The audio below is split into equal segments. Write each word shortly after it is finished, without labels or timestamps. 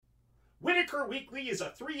Whitaker Weekly is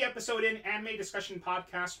a 3-episode anime discussion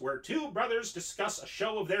podcast where two brothers discuss a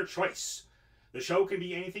show of their choice. The show can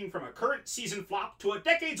be anything from a current season flop to a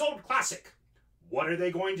decades-old classic. What are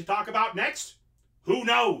they going to talk about next? Who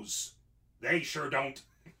knows? They sure don't.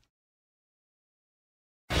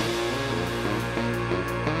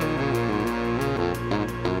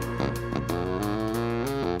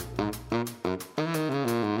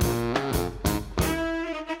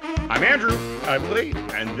 I'm Andrew. I'm Lee.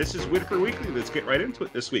 And this is Whitaker Weekly. Let's get right into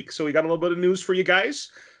it this week. So we got a little bit of news for you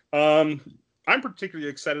guys. I'm particularly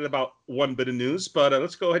excited about one bit of news, but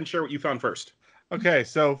let's go ahead and share what you found first. Okay,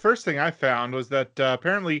 so first thing I found was that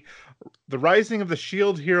apparently the Rising of the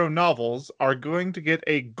Shield Hero novels are going to get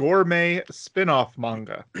a gourmet spin-off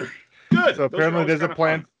manga. Good. So apparently there's a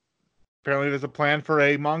plan. Apparently there's a plan for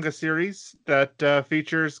a manga series that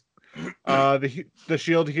features the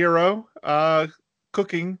Shield Hero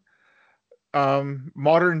cooking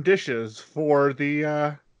modern dishes for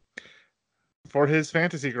the for his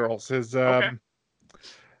fantasy girls, his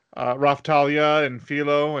Raphtalia and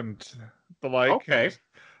Philo and the like. Okay.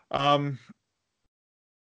 I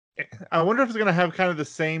wonder if it's going to have kind of the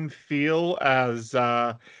same feel as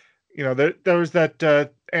there was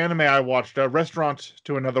that anime I watched, Restaurant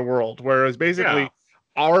to Another World, whereas basically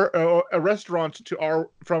a restaurant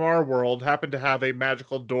from our world happened to have a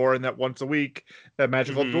magical door, and that once a week that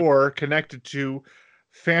magical door connected to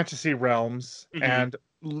fantasy realms, and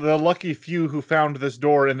the lucky few who found this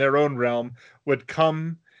door in their own realm would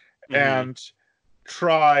come and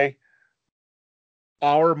try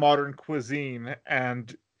our modern cuisine.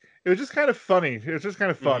 And it was just kind of funny. It was just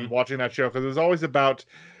kind of fun watching that show, because it was always about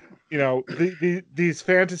these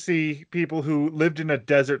fantasy people who lived in a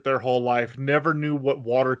desert their whole life, never knew what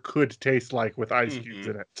water could taste like with ice cubes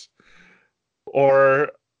in it,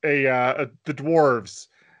 or the dwarves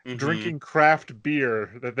drinking craft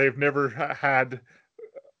beer that they've never had.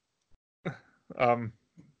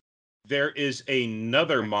 There is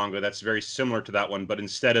another manga that's very similar to that one, but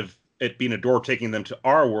instead of it being a door taking them to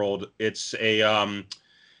our world, it's the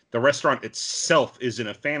restaurant itself is in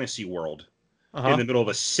a fantasy world. In the middle of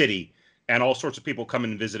a city, and all sorts of people come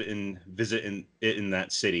and visit in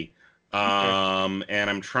that city. And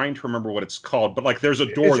I'm trying to remember what it's called, but like there's a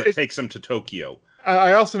door that takes them to Tokyo.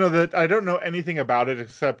 I also know that I don't know anything about it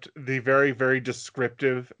except the very, very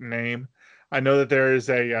descriptive name. I know that there is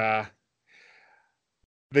the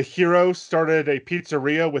hero started a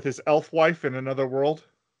pizzeria with his elf wife in another world.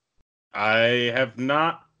 I have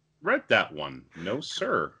not read that one. No,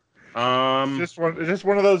 sir. Just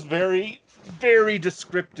one of those very, very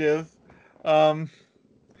descriptive manga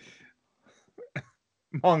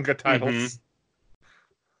titles. See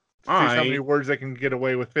how many words they can get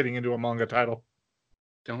away with fitting into a manga title.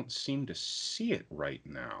 Don't seem to see it right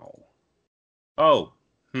now. Oh,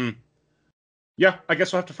 yeah, I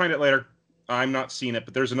guess we'll have to find it later. I'm not seeing it,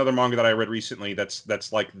 but there's another manga that I read recently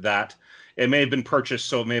that's like that. It may have been purchased,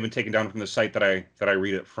 so it may have been taken down from the site that I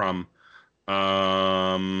read it from.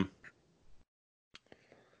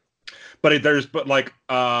 But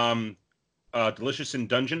Delicious in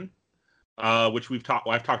Dungeon, which I've talked.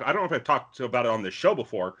 I don't know if I've talked about it on this show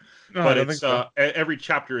before, but it's every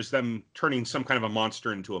chapter is them turning some kind of a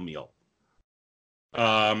monster into a meal.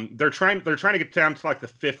 They're trying to get down to like the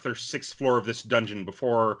 5th or 6th floor of this dungeon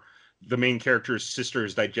before the main character's sister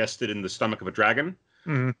is digested in the stomach of a dragon,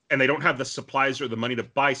 and they don't have the supplies or the money to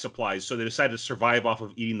buy supplies, so they decide to survive off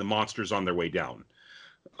of eating the monsters on their way down.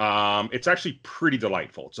 It's actually pretty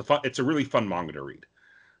delightful. It's a really fun manga to read.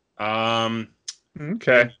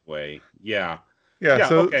 Okay. Anyway, yeah.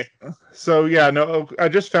 So I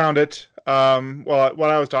just found it. What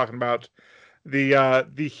I was talking about,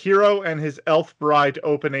 the hero and his elf bride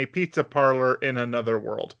open a pizza parlor in another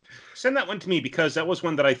world. Send that one to me, because that was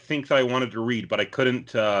one that I think that I wanted to read, but I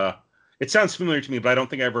couldn't. It sounds familiar to me, but I don't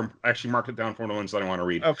think I ever actually marked it down for one of the ones that I want to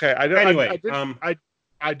read. Okay.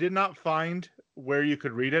 I did not find where you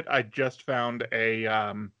could read it. I just found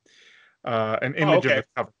an image of the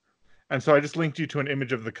cover, and so I just linked you to an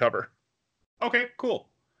image of the cover. Okay, cool.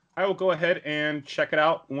 I will go ahead and check it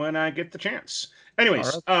out when I get the chance.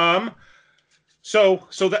 Anyways, So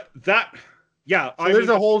there's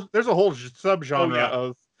a whole subgenre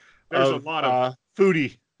of a lot of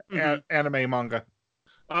foodie anime manga.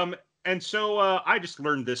 And so I just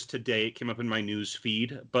learned this today. It came up in my news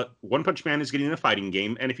feed. But One Punch Man is getting a fighting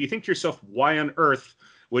game. And if you think to yourself, why on earth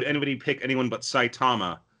would anybody pick anyone but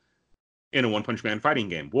Saitama in a One Punch Man fighting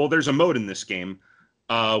game? Well, there's a mode in this game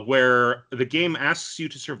where the game asks you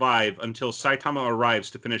to survive until Saitama arrives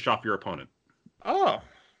to finish off your opponent. Oh.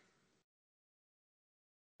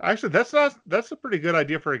 Actually, that's a pretty good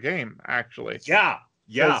idea for a game, actually. Yeah.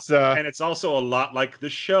 Yeah, and it's also a lot like the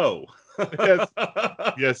show.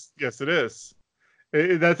 yes, it is.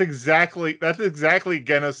 That's exactly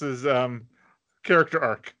Genos's character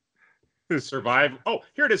arc. Survive. Oh,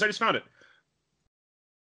 here it is. I just found it.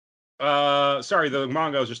 Sorry, the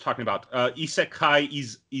manga I was just talking about.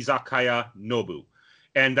 Isekai Izakaya Nobu.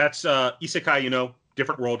 And that's Isekai,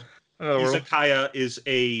 different world. Izakaya is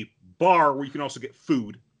a bar where you can also get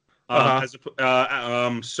food.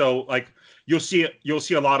 So like you'll see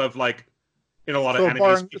a lot of like in a lot of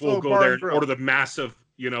animes, people will go there and order the massive,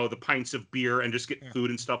 the pints of beer and just get food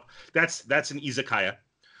and stuff. That's an izakaya,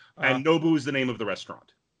 and Nobu is the name of the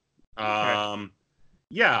restaurant.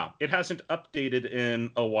 Yeah, it hasn't updated in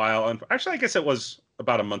a while. Actually, I guess it was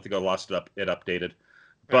about a month ago. It updated.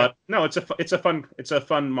 But no, it's a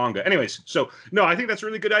fun manga. Anyways, so no, I think that's a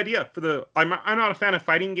really good idea I'm not a fan of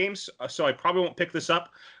fighting games, so I probably won't pick this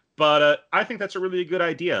up. But I think that's a really good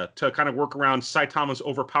idea to kind of work around Saitama's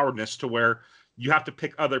overpoweredness to where you have to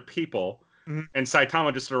pick other people, and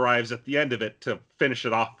Saitama just arrives at the end of it to finish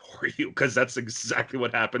it off for you, because that's exactly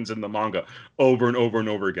what happens in the manga over and over and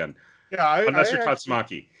over again. Yeah, unless you're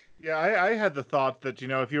Tatsumaki. Yeah, I had the thought that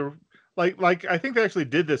if you're like I think they actually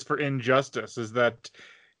did this for Injustice, is that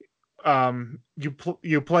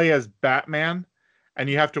you play as Batman, and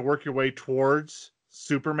you have to work your way towards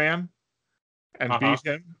Superman and beat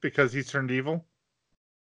him because he's turned evil.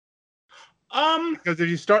 Because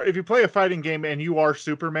if you play a fighting game and you are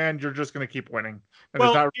Superman, you're just going to keep winning, and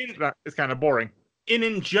it's kind of boring. In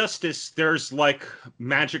Injustice, there's like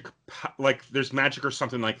magic, there's magic or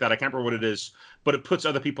something like that. I can't remember what it is, but it puts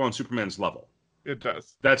other people on Superman's level. It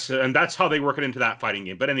does. That's how they work it into that fighting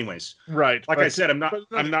game. But anyways, right. Like I said, I'm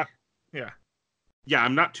not. Yeah,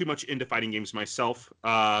 I'm not too much into fighting games myself,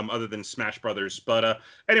 other than Smash Brothers. But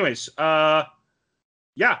anyways, yeah.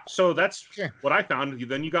 So that's what I found.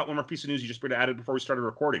 Then you got one more piece of news you just added before we started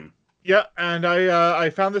recording. Yeah, and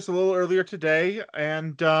I found this a little earlier today,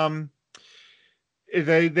 and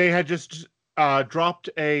they had just dropped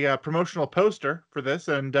a promotional poster for this,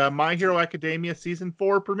 and My Hero Academia Season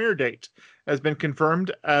 4 premiere date has been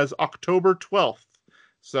confirmed as October 12th.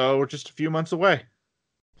 So we're just a few months away.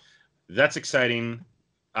 That's exciting.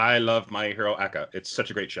 I love My Hero Aka. It's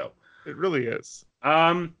such a great show. It really is.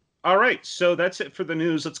 All right, so that's it for the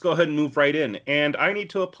news. Let's go ahead and move right in. And I need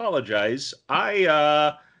to apologize.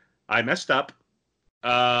 I messed up.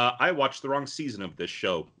 I watched the wrong season of this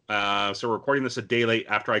show. So we're recording this a day late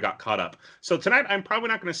after I got caught up. So tonight I'm probably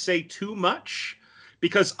not going to say too much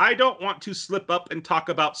because I don't want to slip up and talk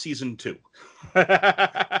about season 2.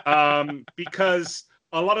 Because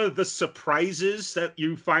a lot of the surprises that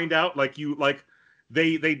you find out,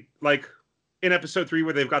 they in episode 3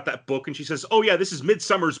 where they've got that book and she says, "Oh yeah, this is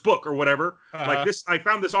Midsummer's book," or whatever. Like this, I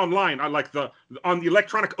found this online. On the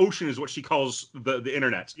electronic ocean is what she calls the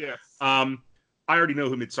internet. Yes. I already know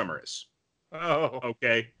who Midsummer is. Oh.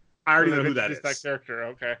 Okay. I already know who that is. That character.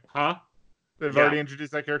 Okay. Huh? They've already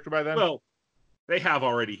introduced that character by then? Well, they have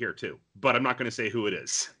already here too, but I'm not going to say who it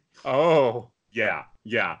is. Oh. Yeah.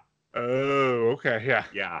 Oh, okay, yeah.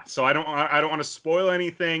 Yeah. So I don't want to spoil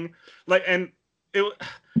anything. And it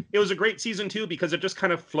was a great season 2 because it just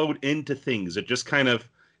kind of flowed into things. It just kind of,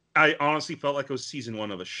 I honestly felt like it was season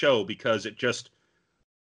 1 of a show because it just.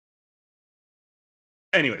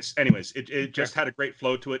 Anyways, it just had a great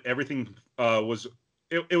flow to it. Everything was.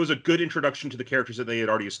 It was a good introduction to the characters that they had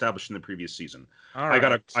already established in the previous season. I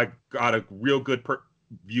got a real good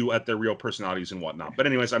view at their real personalities and whatnot. But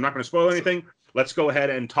anyways, I'm not going to spoil anything. Let's go ahead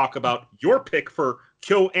and talk about your pick for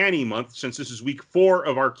Kill Annie month, since this is week 4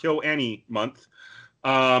 of our Kill Annie month.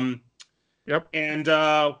 Yep. And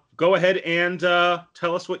go ahead and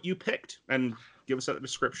tell us what you picked and give us a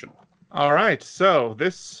description. All right. So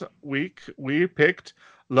this week we picked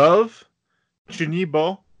Love,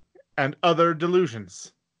 Chunibo, and Other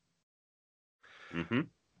Delusions. Mm-hmm.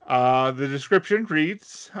 The description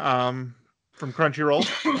reads from Crunchyroll.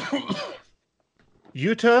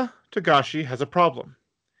 Yuta Togashi has a problem.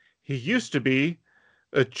 He used to be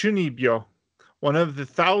a Chunibyo, one of the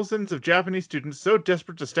thousands of Japanese students so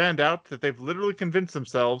desperate to stand out that they've literally convinced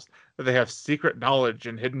themselves that they have secret knowledge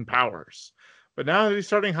and hidden powers. But now that he's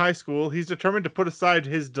starting high school, he's determined to put aside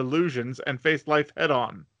his delusions and face life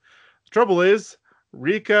head-on. The trouble is,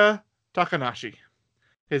 Rika Takanashi,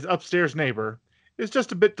 his upstairs neighbor, is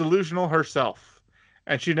just a bit delusional herself,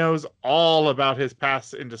 and she knows all about his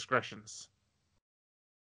past indiscretions.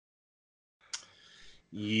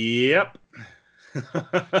 Yep.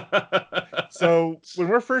 So when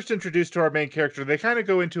we're first introduced to our main character, they kind of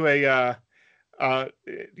go into a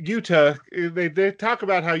Yuta. They talk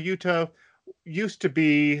about how Yuta used to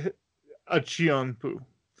be a Chionpu,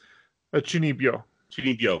 a Chunibyo.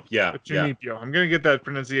 Chunibyo, yeah. Chunibyo. I'm going to get that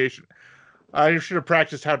pronunciation. I should have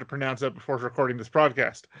practiced how to pronounce that before recording this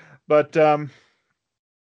podcast. But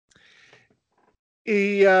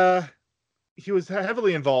he was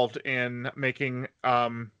heavily involved in making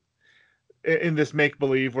in this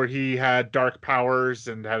make-believe where he had dark powers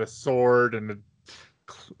and had a sword and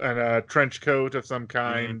a trench coat of some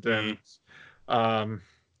kind. And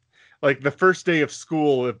like the first day of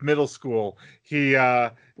school, of middle school,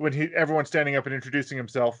 everyone's standing up and introducing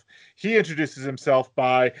himself, he introduces himself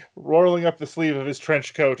by rolling up the sleeve of his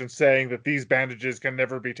trench coat and saying that these bandages can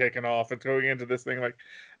never be taken off, and going into this thing like,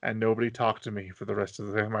 and nobody talked to me for the rest of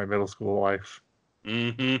my middle school life.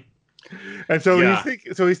 Mm-hmm. And so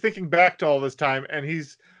he's thinking back to all this time, and he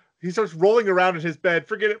starts rolling around in his bed.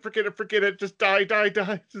 Forget it. Just die.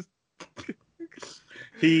 Just...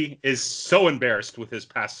 He is so embarrassed with his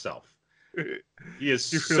past self. He is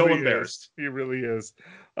so embarrassed. He really is.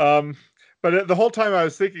 But the whole time I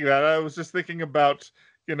was thinking that, I was just thinking about,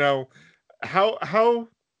 how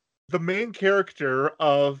the main character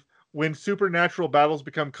of When Supernatural Battles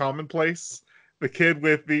Become Commonplace, the kid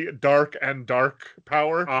with the dark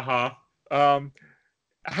power.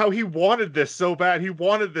 How he wanted this so bad. He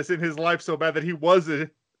wanted this in his life so bad that he was a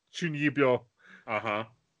Chunibyo. That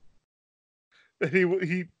he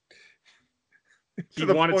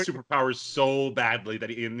wanted superpowers so badly that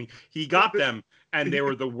he got them, and they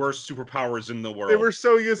were the worst superpowers in the world. They were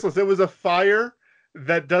so useless. It was a fire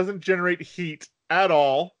that doesn't generate heat at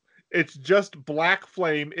all. It's just black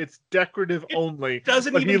flame. It's decorative only.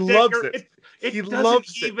 Doesn't but even he loves it. He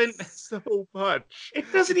loves it so much. It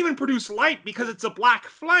doesn't even produce light because it's a black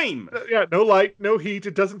flame. Yeah, no light, no heat.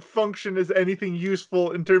 It doesn't function as anything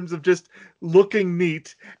useful in terms of just looking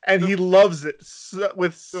neat. And he loves it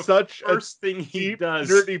with such a deep,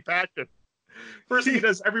 nerdy passion. First thing he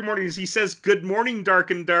does every morning is he says, "Good morning, dark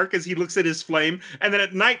and dark," as he looks at his flame. And then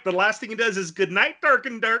at night, the last thing he does is, "Good night, dark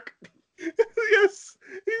and dark." Yes.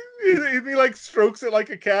 He like strokes it like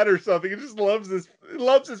a cat or something. He just loves his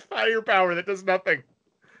firepower that does nothing.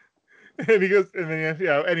 And he goes, and then,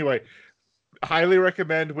 anyway, highly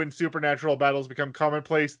recommend When Supernatural Battles Become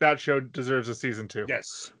Commonplace. That show deserves a season 2.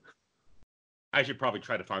 Yes. I should probably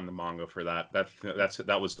try to find the manga for that.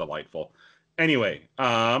 That was delightful. Anyway,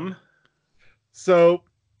 so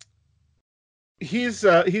he's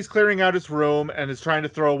clearing out his room and is trying to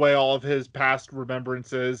throw away all of his past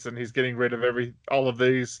remembrances, and he's getting rid of all of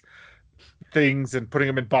these things and putting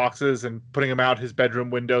them in boxes and putting them out his bedroom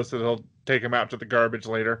window so that he'll take them out to the garbage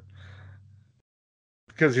later.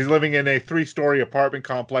 Because he's living in a 3-story apartment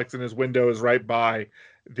complex and his window is right by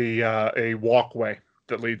a walkway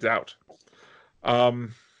that leads out.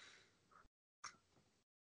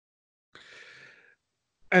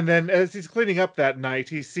 And then as he's cleaning up that night,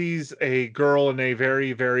 he sees a girl in a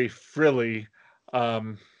very, very frilly a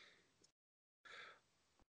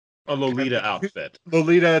Lolita outfit.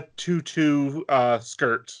 Lolita tutu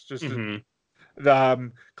skirt. Just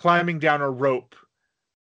climbing down a rope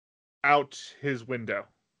out his window.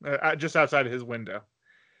 Just outside of his window.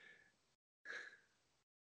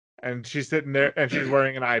 And she's sitting there and she's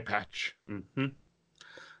wearing an eye patch.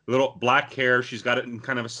 Little black hair. She's got it in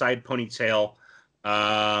kind of a side ponytail.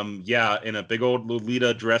 In a big old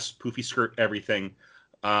Lolita dress, poofy skirt, everything.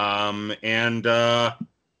 And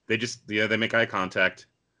they make eye contact.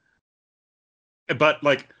 But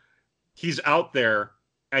like, he's out there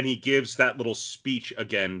and he gives that little speech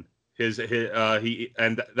again.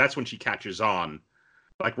 And that's when she catches on.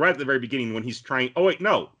 Like right at the very beginning when he's trying. Oh wait,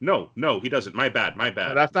 no, he doesn't. My bad.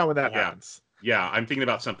 No, that's not when that happens. Yeah, I'm thinking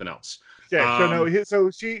about something else. Yeah.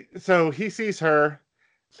 So he sees her.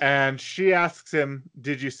 And she asks him,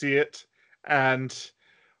 "Did you see it?" And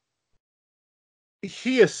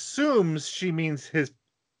he assumes she means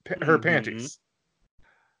her panties.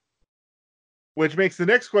 Which makes the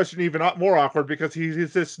next question even more awkward because he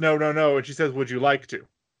says, no. And she says, "Would you like to?"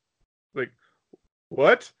 Like,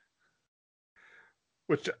 what?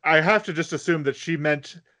 Which I have to just assume that she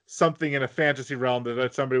meant something in a fantasy realm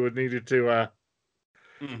that somebody would needed to...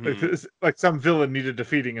 like some villain needed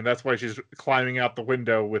defeating, and that's why she's climbing out the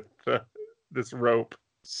window with this rope.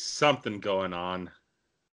 Something going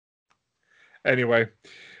Anyway,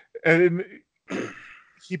 and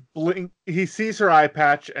he sees her eye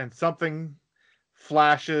patch, and something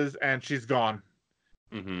flashes, and she's gone.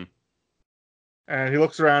 And he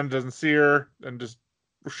looks around, doesn't see her, and just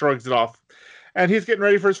shrugs it off. And he's getting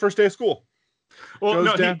ready for his first day of school. Well,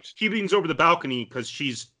 no, he leans over the balcony because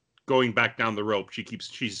she's going back down the rope.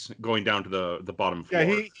 She's going down to the bottom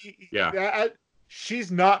floor.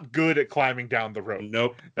 She's not good at climbing down the rope.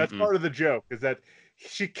 Nope. That's part of the joke, is that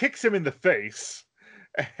she kicks him in the face,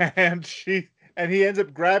 and and he ends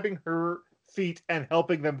up grabbing her feet and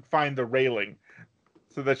helping them find the railing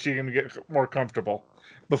so that she can get more comfortable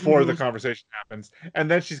before the conversation happens. And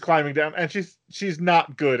then she's climbing down, and she's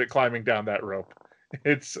not good at climbing down that rope.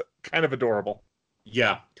 It's kind of adorable.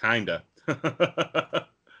 Yeah, kinda.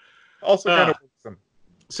 Also kind of awesome.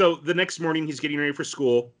 So the next morning, he's getting ready for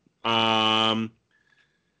school, and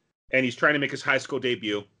he's trying to make his high school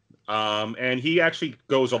debut. And he actually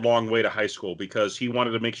goes a long way to high school because he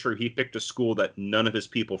wanted to make sure he picked a school that none of his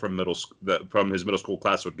people from from his middle school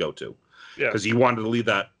class would go to. Yeah. Because he wanted to leave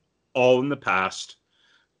that all in the past.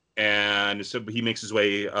 And so he makes his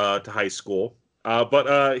way to high school.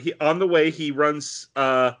 But he on the way, he runs...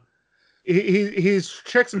 He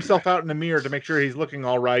checks himself out in the mirror to make sure he's looking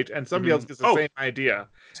all right, and somebody else gets the same idea.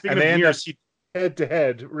 Speaking of mirrors, head to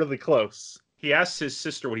head, really close. He asks his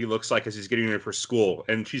sister what he looks like as he's getting ready for school,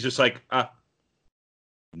 and she's just like,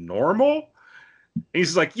 normal? And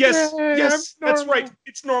he's like, yes, that's right.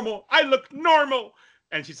 It's normal. I look normal.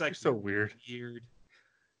 And she's like, you're so weird. You're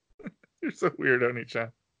so weird,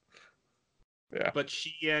 Oni-chan. Yeah. But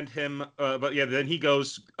she and him, then he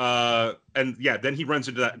goes, then he runs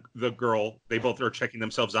into the girl. They both are checking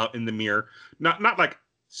themselves out in the mirror. Not like,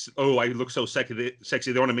 oh, I look so sexy. They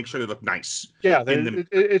want to make sure they look nice. Yeah,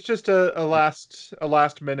 it's just a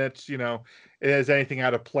last minute, is anything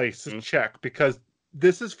out of place check, because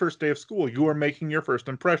this is first day of school. You are making your first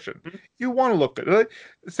impression. Mm-hmm. You want to look good.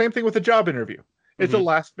 Same thing with a job interview. It's a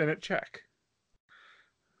last minute check.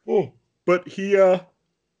 Oh, but he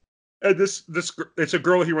and this it's a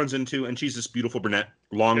girl he runs into, and she's this beautiful brunette,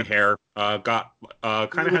 long hair, got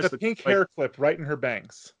kind of has the pink hair clip right in her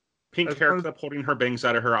bangs. Pink hair clip holding her bangs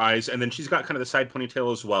out of her eyes, and then she's got kind of the side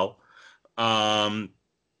ponytail as well. And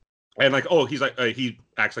like, oh, he's like he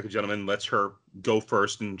acts like a gentleman, lets her go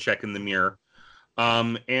first and check in the mirror.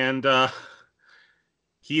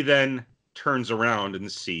 He then turns around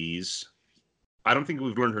and sees, I don't think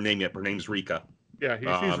we've learned her name yet, but her name's Rika. Yeah, he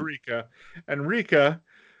sees Rika. And Rika,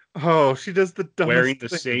 she does the dumbest wearing the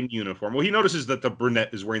same uniform. Well, he notices that the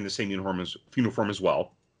brunette is wearing the same uniform as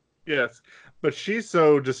well. Yes, but she's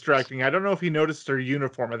so distracting. I don't know if he noticed her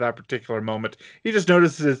uniform at that particular moment. He just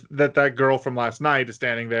notices that girl from last night is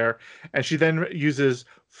standing there, and she then uses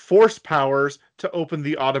force powers to open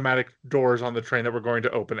the automatic doors on the train that we're going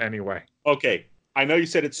to open anyway. Okay, I know you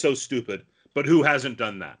said it's so stupid, but who hasn't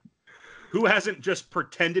done that? Who hasn't just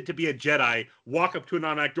pretended to be a Jedi, walk up to an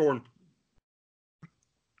automatic door and...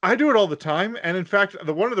 I do it all the time, and in fact,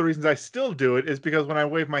 one of the reasons I still do it is because when I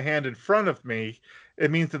wave my hand in front of me, it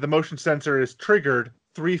means that the motion sensor is triggered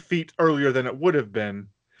 3 feet earlier than it would have been,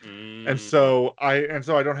 and so I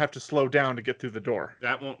don't have to slow down to get through the door.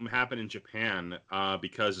 That won't happen in Japan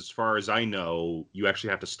because, as far as I know, you actually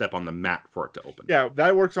have to step on the mat for it to open. Yeah,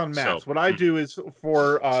 that works on mats. So, what I do is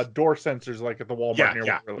for door sensors, like at the Walmart near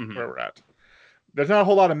where we're at. There's not a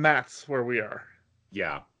whole lot of mats where we are.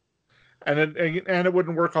 Yeah. And it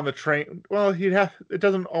wouldn't work on the train. Well, it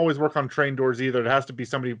doesn't always work on train doors either. It has to be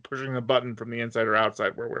somebody pushing the button from the inside or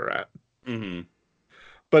outside where we're at. Mm-hmm.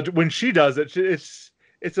 But when she does it,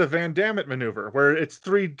 it's a Van Damme maneuver where it's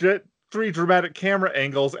three dramatic camera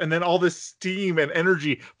angles, and then all this steam and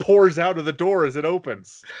energy pours out of the door as it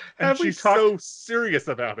opens. And she's so serious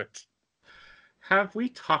about it. Have we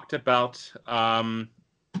talked about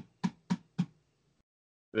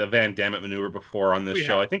the Van Damme maneuver before on this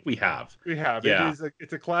show? I think we have. We have. Yeah.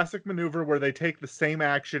 It's a classic maneuver where they take the same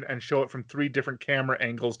action and show it from 3 different camera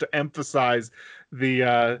angles to emphasize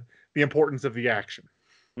the importance of the action.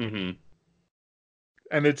 Mm-hmm.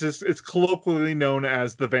 And it's colloquially known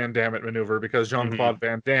as the Van Damme maneuver because Jean-Claude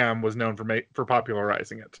Van Damme was known for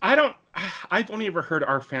popularizing it. I've only ever heard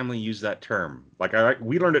our family use that term. Like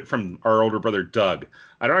we learned it from our older brother Doug.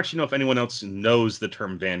 I don't actually know if anyone else knows the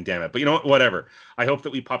term Van Damme, but you know what? Whatever. I hope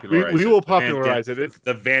that we popularize it. We will popularize it. It's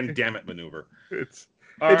the Van Damme maneuver. It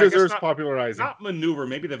deserves popularizing. Not maneuver,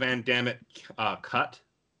 maybe the Van Damme cut.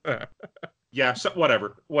 Yeah, so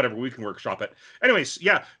whatever. We can workshop it. Anyways,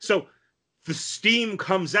 yeah. So the steam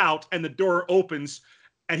comes out and the door opens,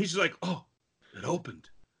 and he's just like, "Oh, it opened."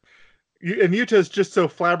 And Yuta's just so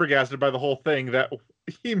flabbergasted by the whole thing that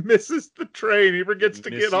he misses the train. He forgets to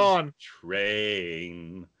get on.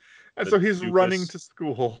 Train. And so he's running to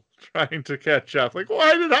school, trying to catch up. Like,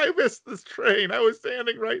 why did I miss this train? I was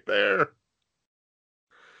standing right there.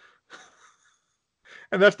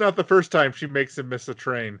 And that's not the first time she makes him miss a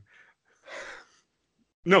train.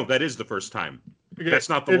 No, that is the first time. That's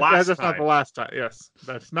not the last time. That's not the last time. Yes,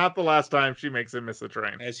 that's not the last time she makes him miss a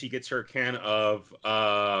train. As he gets her can of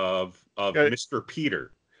Mr.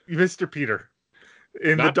 Peter. Mr. Peter.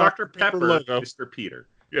 In not the Dr. Pepper logo. Mr. Peter.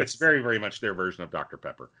 Yes. It's very, very much their version of Dr.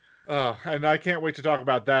 Pepper. And I can't wait to talk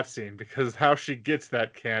about that scene, because how she gets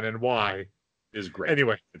that can and why is great.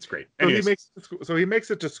 Anyway, it's great. So he makes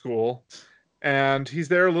it to school, and he's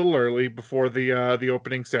there a little early before the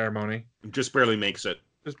opening ceremony. Just barely makes it.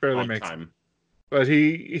 Just barely makes it. But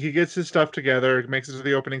he gets his stuff together, makes it to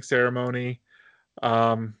the opening ceremony,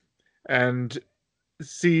 and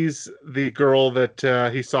sees the girl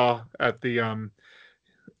that he saw at the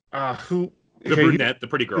brunette, the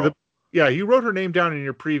pretty girl. You wrote her name down in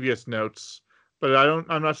your previous notes, but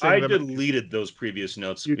I'm not saying I deleted those previous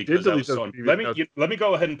notes you because did delete those let me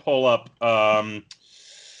go ahead and pull up. I'll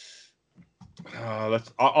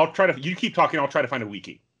try to. You keep talking. I'll try to find a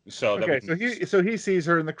wiki. So he sees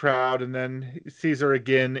her in the crowd, and then he sees her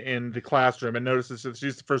again in the classroom, and notices that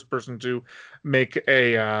she's the first person to make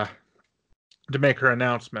her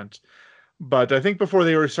announcement. But I think before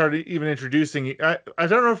they started even introducing, I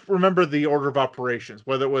don't remember the order of operations,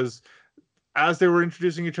 whether it was as they were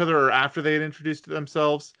introducing each other or after they had introduced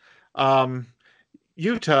themselves.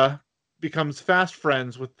 Yuta becomes fast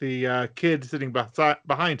friends with the kid sitting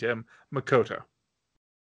behind him, Makoto.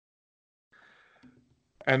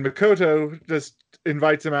 And Makoto just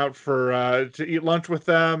invites him out to eat lunch with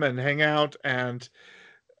them and hang out. And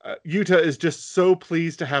Yuta is just so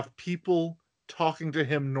pleased to have people talking to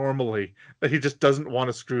him normally that he just doesn't want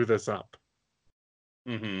to screw this up.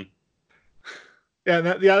 Mm-hmm.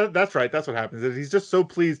 Yeah, that's right. That's what happens. He's just so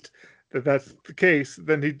pleased that that's the case.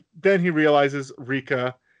 Then he realizes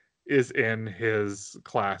Rika is in his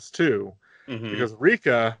class too, because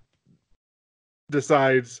Rika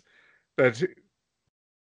decides that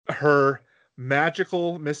her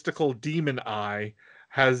mystical demon eye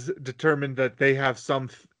has determined that they have some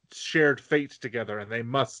shared fate together, and they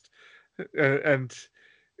must. And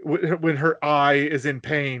when her eye is in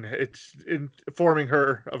pain, it's informing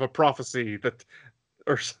her of a prophecy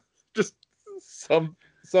or just some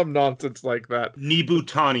nonsense like that.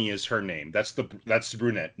 Nibutani is her name. That's the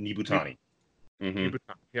brunette, Nibutani. Nibutani.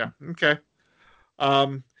 Yeah. Okay.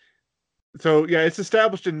 So yeah, it's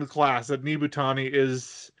established in the class that Nibutani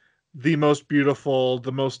is the most beautiful,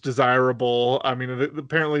 the most desirable. I mean,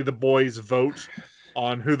 apparently the boys vote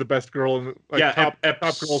on who the best girl, top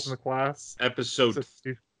girls in the class. Episode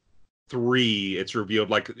 3, it's revealed.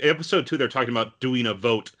 Like episode 2, they're talking about doing a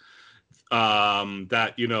vote. The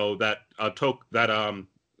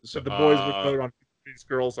boys would vote on who these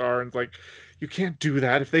girls are, and it's like, you can't do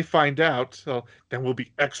that. If they find out, so then we'll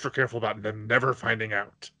be extra careful about them never finding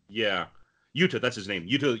out. Yeah. Yuta, that's his name.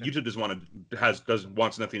 Yuta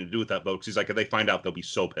wants nothing to do with that vote, because he's like, if they find out, they'll be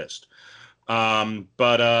so pissed.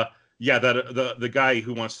 The guy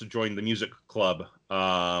who wants to join the music club.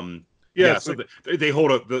 So they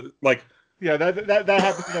hold that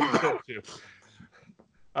happens in episode 2.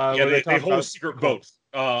 They hold a secret vote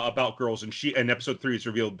about girls, and in episode 3 it's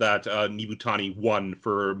revealed that Nibutani won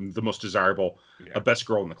for the most desirable, best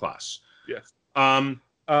girl in the class. Yes.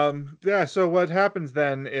 So what happens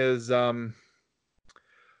then is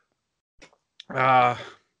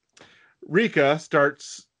Rika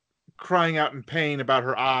starts crying out in pain about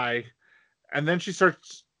her eye, and then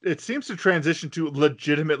it seems to transition to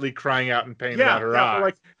legitimately crying out in pain about her eye.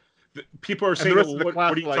 Like, people are saying, what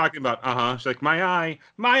are you talking about? She's like, my eye.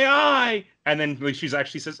 And then she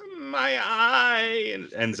actually says, my eye,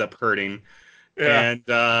 and ends up hurting. Yeah.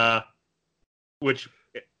 And which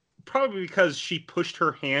probably because she pushed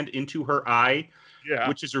her hand into her eye,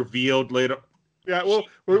 which is revealed later. Yeah, well,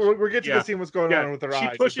 we're getting to the scene what's going on with her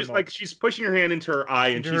eye. She's pushing her hand into her eye,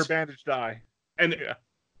 into her bandaged eye. And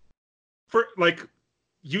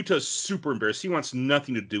Yuta's super embarrassed. He wants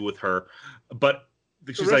nothing to do with her, but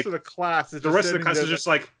the rest of the class is just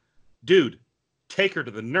like, dude, take her to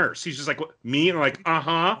the nurse. He's just like, what, me? And I'm like,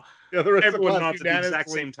 Yeah, the rest everyone of the class nods at the exact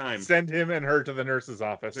same time. Send him and her to the nurse's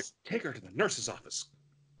office. Like, take her to the nurse's office.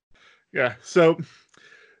 Yeah. So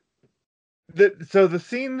the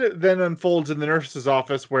scene then unfolds in the nurse's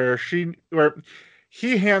office where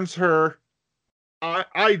he hands her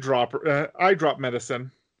eye drop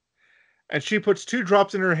medicine, and she puts 2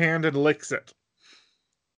 drops in her hand and licks it.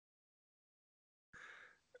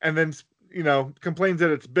 And then, complains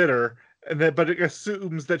that it's bitter, but it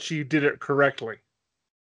assumes that she did it correctly.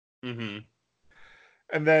 Mm-hmm.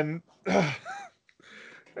 And then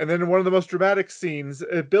one of the most dramatic scenes,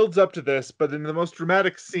 it builds up to this, but in the most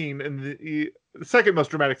dramatic scene, in the second most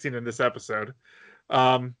dramatic scene in this episode,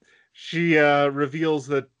 she reveals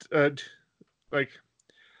that,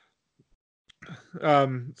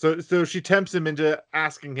 so she tempts him into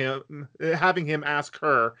having him ask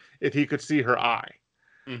her if he could see her eye.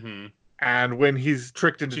 Mm-hmm. And when he's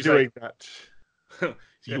tricked into doing that,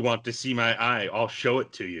 you want to see my eye? I'll show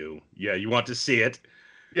it to you. Yeah, you want to see it?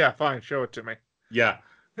 Yeah, fine, show it to me. Yeah.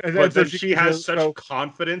 But then she has such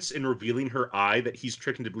confidence in revealing her eye that he's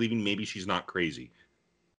tricked into believing maybe she's not crazy.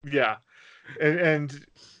 Yeah. And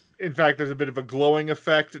in fact, there's a bit of a glowing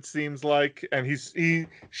effect, it seems like. And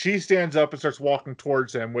she stands up and starts walking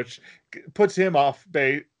towards him, which puts him off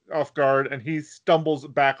guard, and he stumbles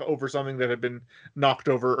back over something that had been knocked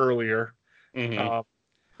over earlier. Mm-hmm.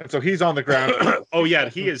 And so he's on the ground. Oh, yeah,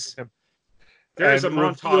 he is. There is a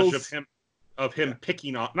montage of him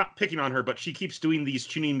not picking on her, but she keeps doing these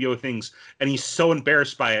Chunibyo things, and he's so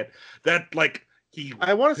embarrassed by it that, like,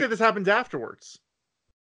 I want to say this happens afterwards.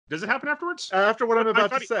 Does it happen afterwards? After what I'm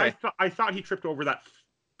about to say. I thought he tripped over that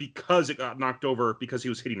because it got knocked over because he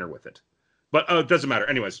was hitting her with it. But it doesn't matter.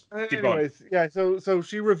 Anyways, keep going. Yeah, so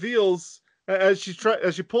she reveals as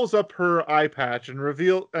she pulls up her eye patch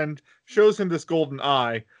and shows him this golden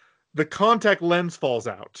eye, the contact lens falls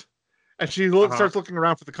out. And she starts looking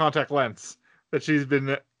around for the contact lens that she's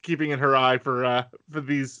been keeping in her eye for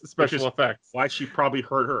these special effects. Why she probably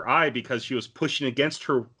hurt her eye, because she was pushing against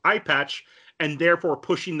her eye patch and therefore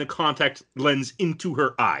pushing the contact lens into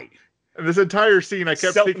her eye. And this entire scene, I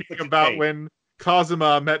kept thinking about when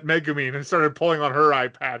Kazuma met Megumin and started pulling on her eye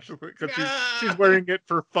patch because she's wearing it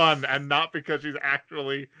for fun and not because she's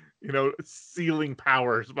actually, sealing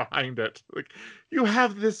powers behind it. Like, you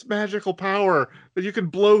have this magical power that you can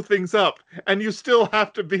blow things up, and you still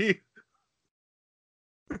have to be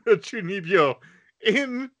a Chunibyo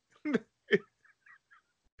in.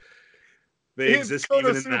 They exist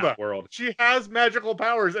even in that world. She has magical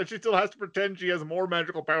powers, and she still has to pretend she has more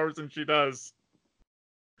magical powers than she does.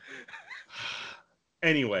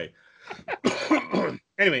 Anyway, so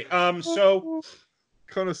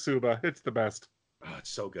Konosuba, it's the best. Oh,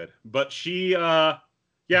 it's so good. But she,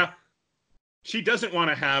 she doesn't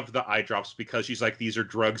want to have the eye drops because she's like, these are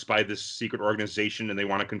drugs by this secret organization and they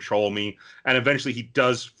want to control me. And eventually he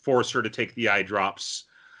does force her to take the eye drops.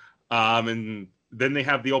 And then they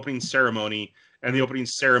have the opening ceremony. And the opening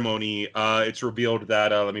ceremony, it's revealed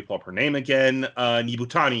that, let me pull up her name again,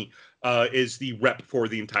 Nibutani is the rep for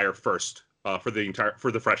the entire first. For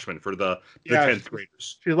the freshmen, for the 10th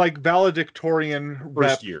graders. She's like valedictorian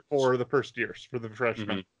rep for the first years, for the freshmen.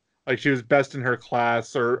 Mm-hmm. Like she was best in her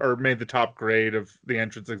class or made the top grade of the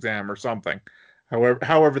entrance exam or something.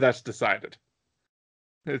 However that's decided.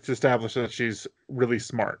 It's established that she's really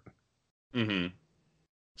smart. Mm-hmm.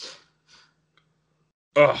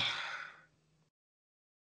 Ugh.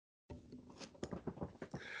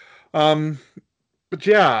 But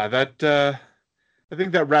yeah, that I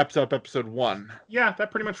think that wraps up episode 1. Yeah,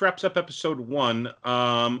 that pretty much wraps up episode 1.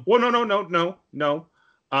 Well, no.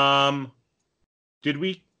 Did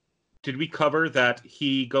we cover that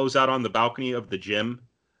he goes out on the balcony of the gym?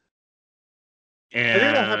 And I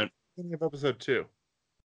think that happened at the beginning of episode 2.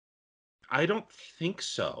 I don't think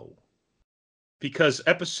so. Because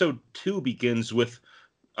episode 2 begins with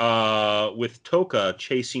Toka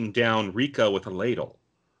chasing down Rika with a ladle.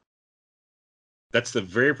 That's the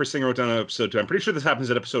very first thing I wrote down in episode 2. I'm pretty sure this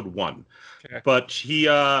happens at episode 1. Okay. But he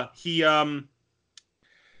goes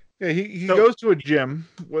to a gym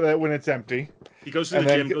when it's empty. He goes to the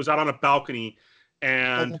gym, goes out on a balcony,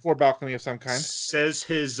 and for a balcony of some kind. Says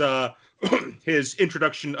his his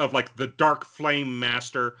introduction of like the Dark Flame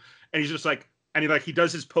Master, and he's just like, and he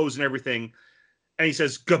does his pose and everything, and he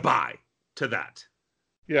says goodbye to that.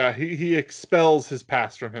 Yeah, he expels his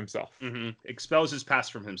past from himself. Mm-hmm. Expels his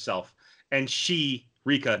past from himself. And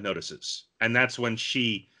Rika notices. And that's when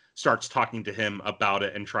she starts talking to him about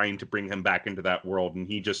it and trying to bring him back into that world. And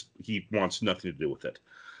he wants nothing to do with it.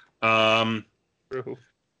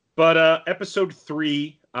 But episode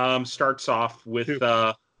 3 starts off with...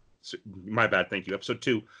 my bad, thank you. Episode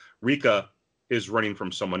 2, Rika is running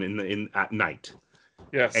from someone at night.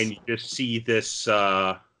 Yes. And you just see this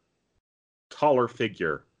taller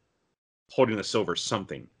figure holding a silver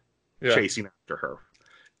something chasing after her.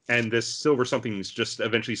 And this silver something just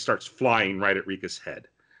eventually starts flying right at Rika's head.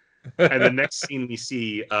 And the next scene we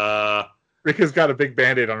see... Rika's got a big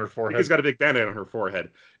Band-Aid on her forehead.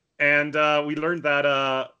 And we learned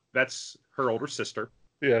that that's her older sister.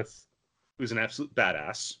 Yes. Who's an absolute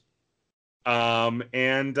badass.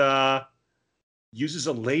 And uses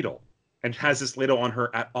a ladle. And has this ladle on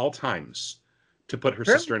her at all times to put her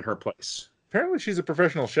sister in her place. Apparently she's a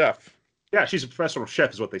professional chef. Yeah, she's a professional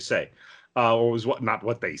chef is what they say. Or was not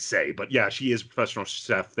what they say, but yeah, she is a professional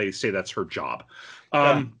chef. They say that's her job.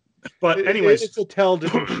 But anyways, it's a tell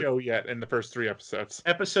didn't show yet in the first 3 episodes.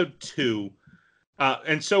 Episode 2,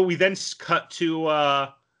 and so we then cut to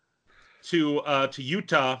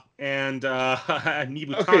Yuta and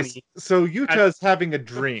Nibutani. Okay, so Yuta's having a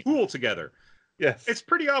dream. Pool together. Yes, it's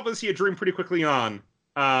pretty obvious he had a dream pretty quickly on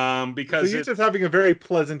Because so he's just having a very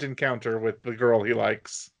pleasant encounter with the girl he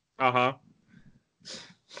likes. Uh-huh.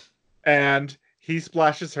 And he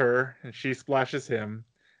splashes her, and she splashes him,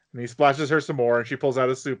 and he splashes her some more, and she pulls out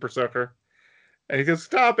a super soaker. And he goes,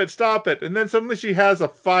 "Stop it, stop it!" And then suddenly she has a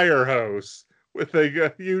fire hose with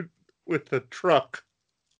a truck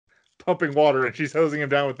pumping water, and she's hosing him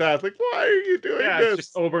down with that. It's like, why are you doing this? It's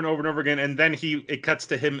just over and over and over again. And then it cuts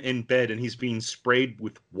to him in bed, and he's being sprayed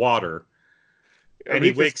with water. And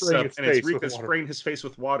he wakes up, and it's Rika spraying his face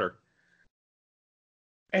with water.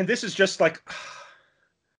 And this is just like,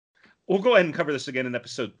 we'll go ahead and cover this again in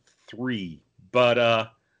episode 3, but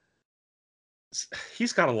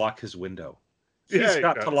he's got to lock his window. He's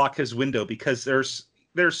got to lock his window because there's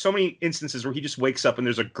so many instances where he just wakes up and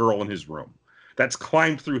there's a girl in his room that's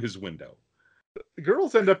climbed through his window. The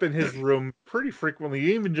girls end up in his room pretty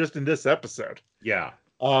frequently, even just in this episode. Yeah.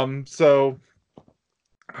 So.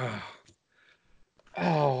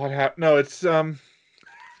 What happened? No, it's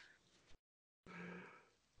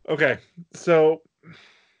okay. So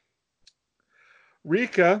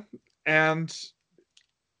Rika and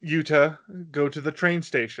Yuta go to the train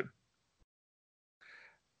station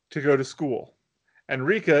to go to school, and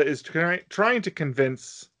Rika is trying to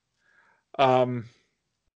convince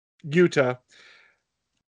Yuta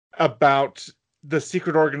about the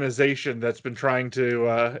secret organization that's been trying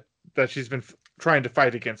to that she's been trying to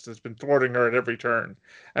fight against. It's been thwarting her at every turn,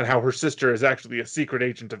 and how her sister is actually a secret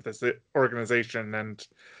agent of this organization, and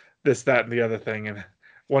this, that, and the other thing, and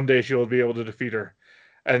one day she will be able to defeat her.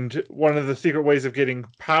 And one of the secret ways of getting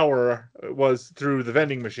power was through the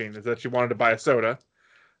vending machine, is that she wanted to buy a soda,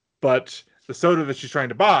 but the soda that she's trying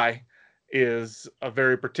to buy is a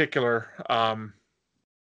very particular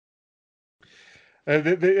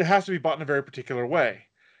it has to be bought in a very particular way.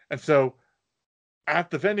 And so at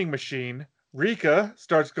the vending machine, Rika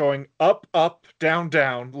starts going up, up, down,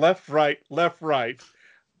 down, left, right,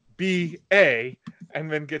 B, A,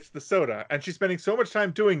 and then gets the soda. And she's spending so much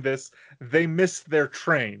time doing this, they miss their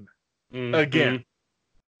train again.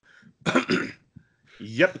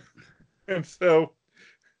 Yep. And so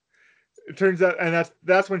it turns out, and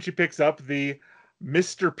that's when she picks up the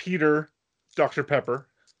Mr. Peter Dr. Pepper.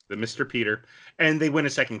 The Mr. Peter. And they win a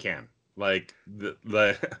second can. Like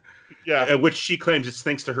the yeah, which she claims it's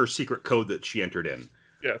thanks to her secret code that she entered in.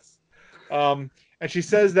 Yes. And she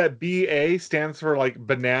says that BA stands for like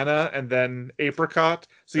banana and then apricot.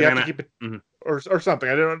 So you have to keep it or something.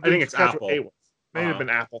 I think it's apple. What A was. Maybe have been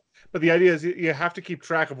apple. But the idea is you have to keep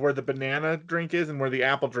track of where the banana drink is and where the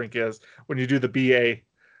apple drink is when you do the BA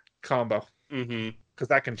combo. Because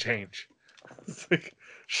that can change. It's like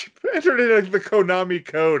she entered in the Konami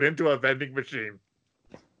code into a vending machine.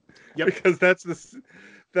 Yep. Because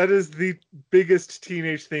that is the biggest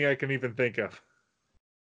teenage thing I can even think of.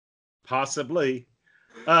 Possibly.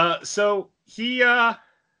 So he in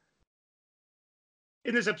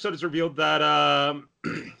this episode it's revealed that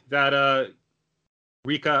that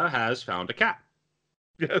Rika has found a cat.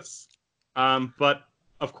 Yes. But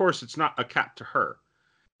of course it's not a cat to her.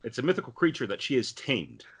 It's a mythical creature that she has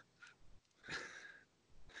tamed.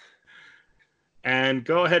 And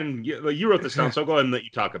go ahead and you wrote this down, so I'll go ahead and let you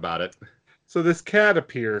talk about it. So this cat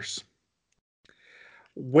appears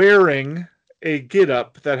wearing a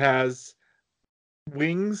getup that has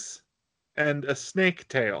wings and a snake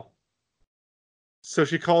tail. So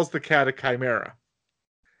she calls the cat a chimera.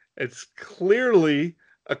 It's clearly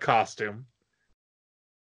a costume.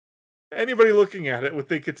 Anybody looking at it would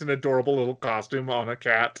think it's an adorable little costume on a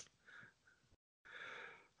cat.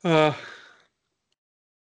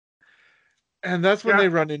 And that's when they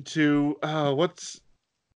run into what's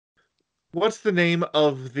the name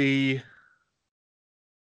of the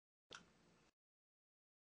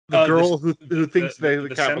girl who thinks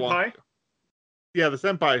the cat belongs? Yeah, the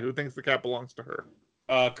senpai who thinks the cat belongs to her.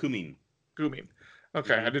 Kumin.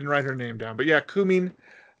 Okay, I didn't write her name down, but yeah, Kumin.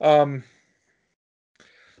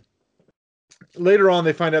 Later on,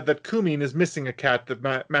 they find out that Kumin is missing a cat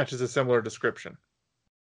that matches a similar description.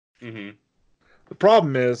 The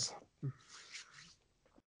problem is,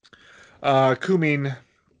 Kumin,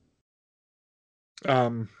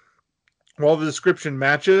 while the description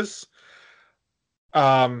matches,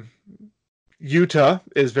 Yuta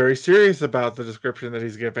is very serious about the description that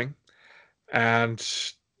he's giving, and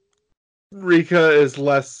Rika is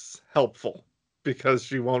less helpful because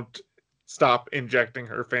she won't stop injecting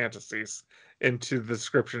her fantasies into the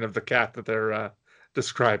description of the cat that they're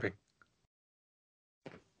describing.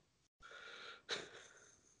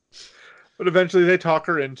 But eventually they talk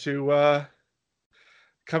her into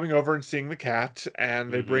coming over and seeing the cat,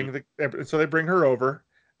 and they bring they bring her over,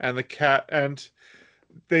 and the cat, and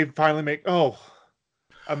they finally make,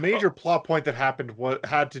 a major plot point that happened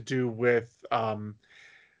had to do with no,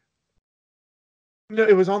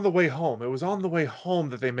 it was on the way home. It was on the way home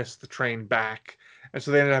that they missed the train back. And so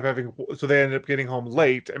they ended up getting home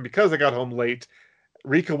late. And because they got home late,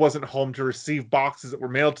 Rika wasn't home to receive boxes that were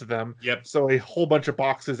mailed to them. Yep. So a whole bunch of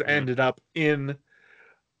boxes ended up in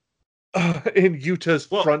Yuta's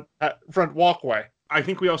front walkway. I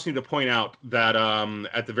think we also need to point out that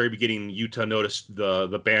at the very beginning, Yuta noticed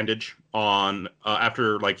the bandage on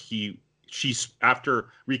after after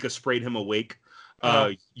Rika sprayed him awake.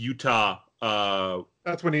 Yuta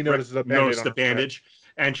that's when he noticed the bandage,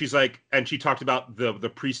 and she's like, and she talked about the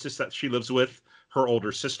priestess that she lives with, her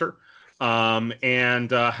older sister,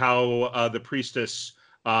 and how the priestess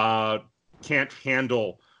can't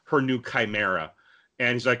handle her new chimera,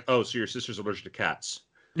 and he's like, oh, so your sister's allergic to cats?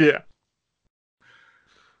 Yeah.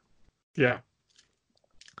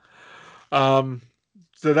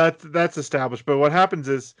 So that's established. But what happens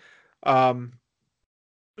is, so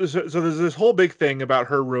there's this whole big thing about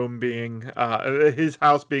her room being, his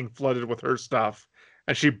house being flooded with her stuff,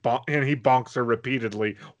 and he bonks her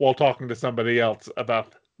repeatedly while talking to somebody else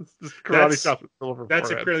about this karate chop. That's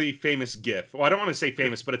a really famous GIF. Well, I don't want to say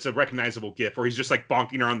famous, but it's a recognizable GIF where he's just like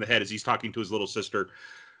bonking her on the head as he's talking to his little sister.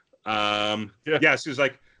 So he's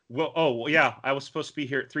like, I was supposed to be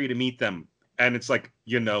here at 3 to meet them, and it's like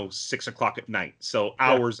 6 o'clock at night, so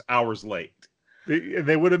hours late.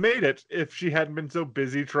 They would have made it if she hadn't been so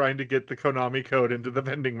busy trying to get the Konami code into the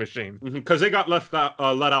vending machine. Because they got let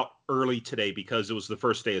out early today because it was the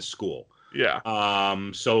first day of school. Yeah.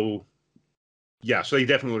 So they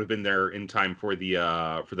definitely would have been there in time for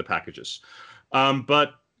the packages.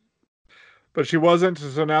 But she wasn't.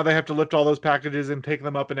 So now they have to lift all those packages and take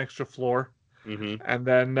them up an extra floor. Mm-hmm. And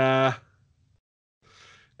then,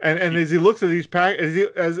 and as he looks at each as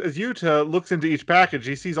Yuta looks into each package,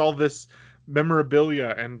 he sees all this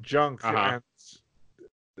memorabilia and junk and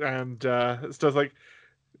stuff like.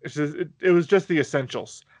 It was just the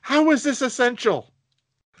essentials. How is this essential?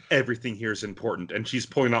 Everything here is important, and she's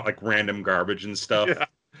pulling out like random garbage and stuff. Yeah.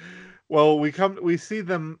 Well, we see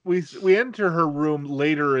them. We enter her room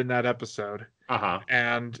later in that episode.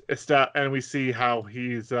 And we see how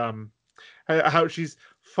he's how she's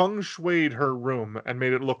feng shuied her room and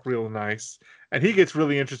made it look real nice. And he gets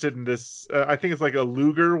really interested in this. I think it's like a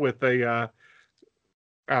Luger with a.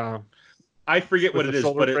 I forget what it is,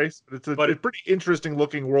 but it's a pretty interesting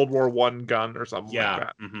looking World War I gun or something like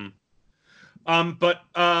that. Mm-hmm. But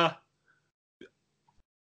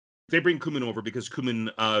they bring Kumin over because Kumin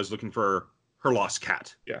is looking for her lost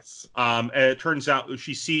cat. Yes. And it turns out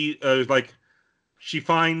she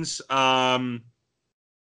finds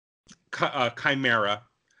Chimera,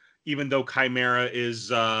 even though Chimera is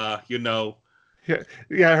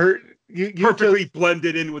perfectly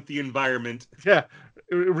blended in with the environment. Yeah.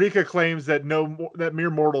 Rika claims that that mere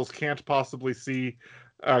mortals can't possibly see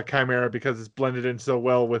Chimera because it's blended in so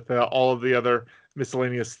well with all of the other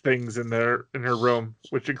miscellaneous things in her room,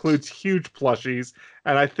 which includes huge plushies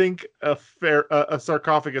and I think a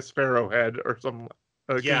sarcophagus pharaoh head or some.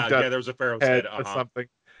 There was a pharaoh's head or something,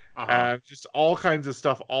 and just all kinds of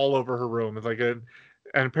stuff all over her room. It's like and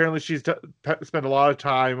apparently she's spent a lot of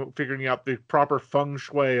time figuring out the proper feng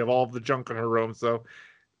shui of all of the junk in her room, so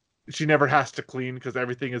she never has to clean because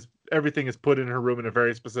everything is put in her room in a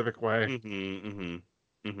very specific way. Mm-hmm, mm-hmm,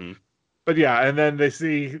 mm-hmm. But yeah, and then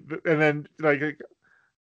see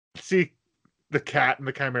the cat in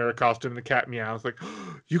the Chimera costume. The cat meows like,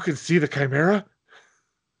 oh, "You can see the Chimera,"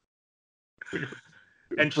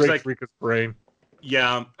 and she's like, Rika's brain.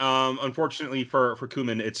 Yeah. Unfortunately for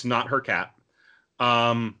Kumin, it's not her cat.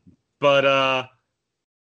 But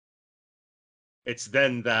it's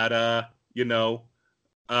then that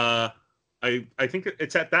I think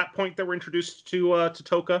it's at that point that we're introduced to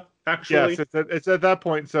Toka, actually. Yes, it's at that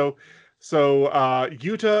point. So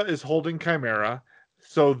Yuta is holding Chimera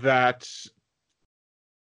so that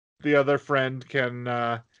the other friend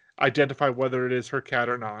can identify whether it is her cat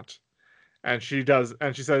or not. And she does,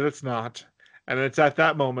 and she says it's not. And it's at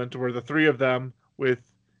that moment where the three of them, with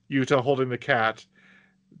Yuta holding the cat,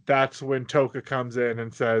 that's when Toka comes in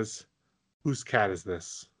and says, "Whose cat is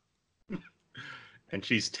this?" And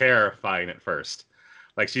she's terrifying at first.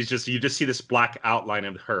 Like you just see this black outline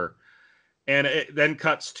of her. And it then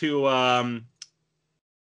cuts to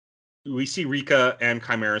we see Rika and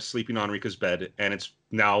Chimera sleeping on Rika's bed, and it's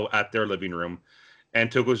now at their living room. And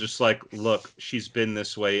Toko's just like, look, she's been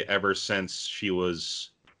this way ever since she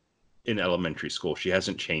was in elementary school. She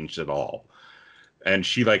hasn't changed at all. And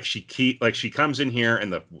she comes in here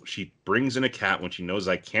and she brings in a cat when she knows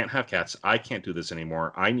I can't have cats. I can't do this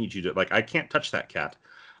anymore. I need you to I can't touch that cat.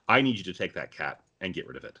 I need you to take that cat. and get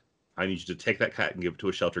rid of it. I need you to take that cat and give it to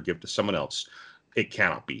a shelter, give it to someone else. It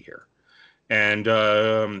cannot be here.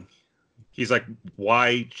 And he's like,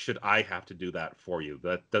 why should I have to do that for you?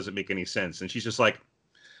 That doesn't make any sense. And she's just like,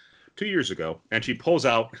 2 years ago, and she pulls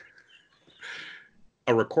out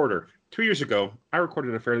a recorder. 2 years ago, I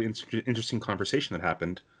recorded a fairly interesting conversation that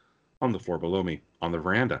happened on the floor below me on the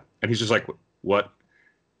veranda. And he's just like, what?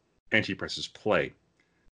 And she presses play.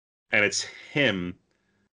 And it's him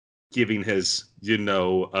giving his,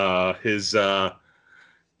 his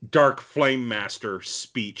Dark Flame Master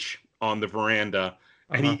speech on the veranda.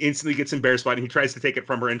 And he instantly gets embarrassed by it, and he tries to take it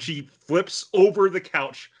from her, and she flips over the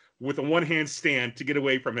couch with a one-hand stand to get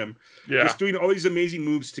away from him. Yeah. Just doing all these amazing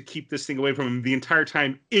moves to keep this thing away from him the entire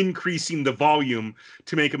time, increasing the volume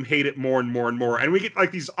to make him hate it more and more and more. And we get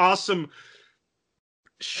like these awesome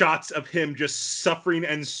shots of him just suffering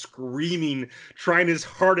and screaming, trying his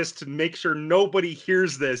hardest to make sure nobody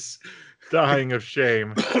hears this. Dying of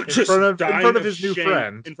shame. in front of his new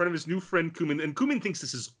friend. In front of his new friend, Kumin. And Kumin thinks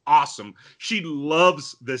this is awesome. She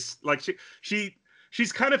loves this. Like,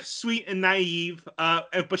 she's kind of sweet and naive,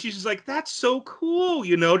 but she's just like, that's so cool,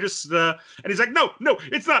 and he's like, no,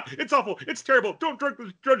 it's not. It's awful. It's terrible. Don't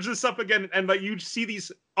drudge this up again. And like, you see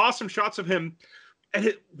these awesome shots of him and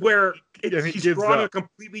he's drawn a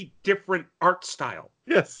completely different art style.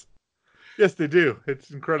 Yes, they do.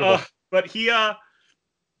 It's incredible. But he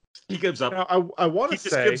gives up. Now, I want to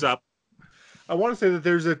say, just gives up. I want to say that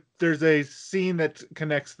there's a scene that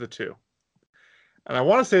connects the two, and I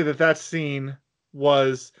want to say that scene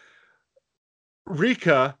was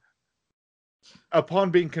Rika,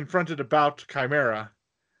 upon being confronted about Chimera,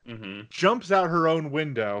 jumps out her own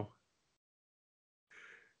window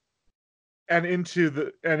and into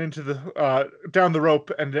the down the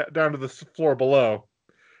rope and down to the floor below,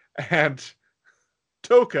 and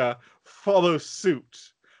Toka follows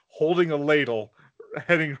suit, holding a ladle,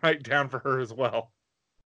 heading right down for her as well.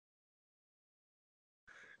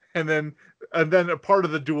 And then a part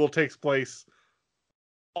of the duel takes place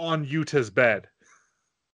on Yuta's bed.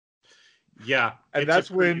 Yeah, and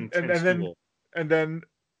that's when and then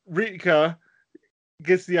Rika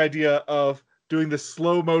gets the idea of doing the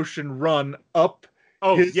slow motion run up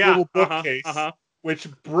his little bookcase, which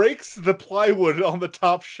breaks the plywood on the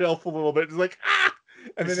top shelf a little bit. It's like, ah!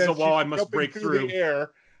 And this is a wall I must break through. The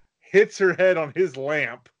air, hits her head on his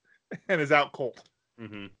lamp, and is out cold.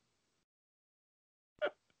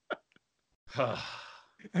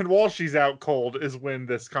 And while she's out cold is when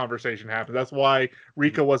this conversation happens. That's why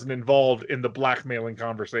Rika wasn't involved in the blackmailing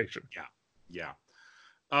conversation. Yeah.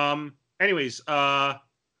 Anyways,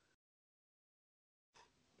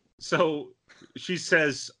 so she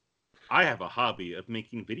says, I have a hobby of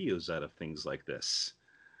making videos out of things like this.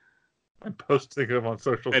 And posting them on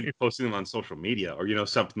social media. Or,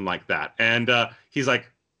 something like that. And he's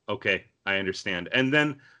like, okay, I understand. And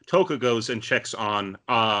then Toka goes and checks on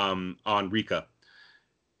Rika.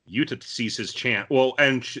 Yuta sees his chance. Well,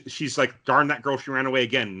 and she's like, darn that girl, she ran away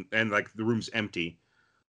again. And like the room's empty.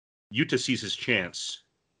 Yuta sees his chance.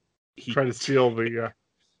 Try to steal the...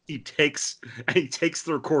 He takes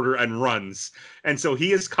the recorder and runs. And so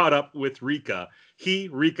he is caught up with Rika.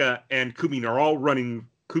 Rika, and Kumin are all running.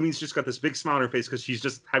 Kumin's just got this big smile on her face because she's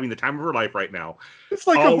just having the time of her life right now. It's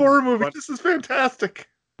like a horror movie. This is fantastic.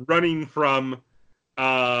 Running from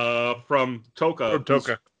Toka.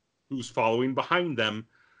 Who's following behind them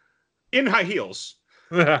in high heels.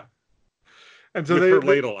 Yeah. And so with her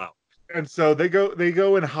ladle out. And so they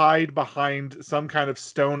go and hide behind some kind of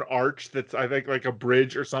stone arch that's, I think, like a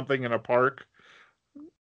bridge or something in a park.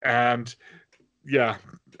 And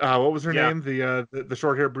what was her name? The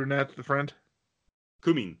short-haired brunette, the friend?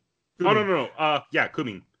 Kumin. Oh, no.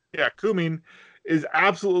 Kumin. Yeah, Kumin is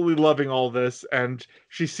absolutely loving all this, and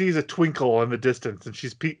she sees a twinkle in the distance, and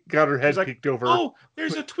she's got her head peeked over. Oh,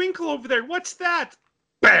 there's a twinkle over there. What's that?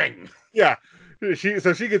 Bang! Yeah. She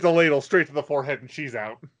gets a ladle straight to the forehead, and she's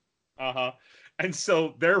out. And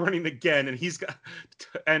so they're running again, and Yuta's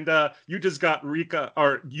got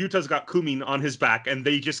Kumin on his back, and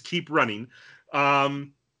they just keep running.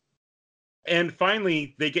 And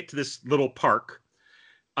finally they get to this little park,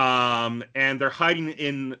 and they're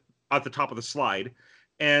hiding at the top of the slide,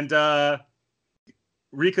 and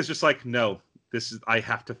Rika's just like, no, I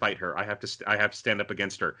have to fight her. I have to stand up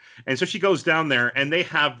against her. And so she goes down there, and they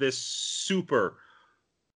have this super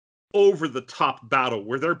over the top battle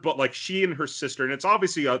where they're like she and her sister, and it's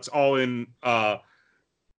obviously it's all in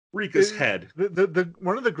Rika's head. The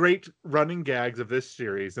one of the great running gags of this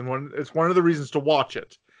series, and it's one of the reasons to watch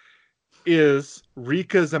it, is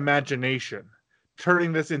Rika's imagination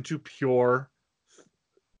turning this into pure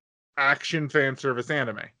action fan service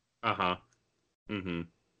anime. Mm-hmm.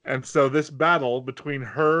 And so this battle between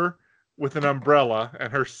her with an umbrella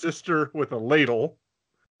and her sister with a ladle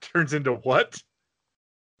turns into what?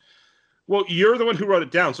 Well, you're the one who wrote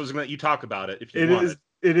it down, so I was going to let you talk about it if you wanted.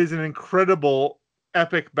 It is an incredible,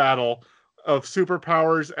 epic battle of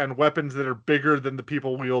superpowers and weapons that are bigger than the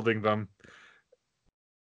people wielding them,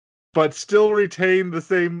 but still retain the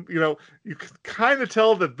same, you can kind of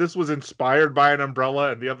tell that this was inspired by an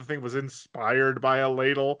umbrella and the other thing was inspired by a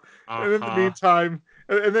ladle. And in the meantime,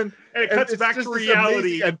 and it cuts back to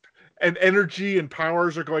reality. And energy and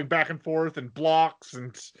powers are going back and forth and blocks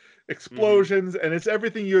and explosions, and it's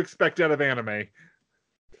everything you expect out of anime.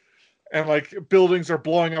 And like buildings are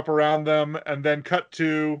blowing up around them, and then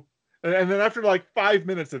and then after like 5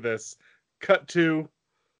 minutes of this, cut to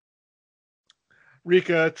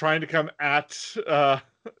Rika trying to come at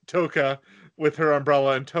Toka with her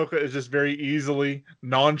umbrella, and Toka is just very easily,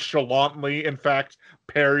 nonchalantly, in fact,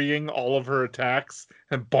 parrying all of her attacks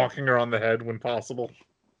and bonking her on the head when possible.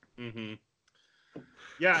 Mm-hmm.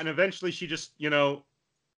 Yeah, and eventually she just,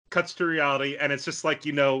 cuts to reality, and it's just like,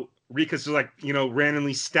 Rika's just like,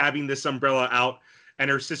 randomly stabbing this umbrella out, and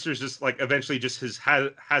her sister's just like eventually just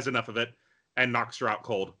has enough of it and knocks her out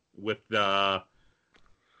cold with the.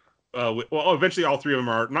 Eventually all three of them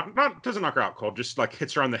are not doesn't knock her out cold, just like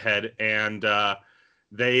hits her on the head, and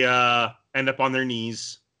they end up on their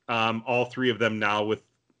knees, all three of them now with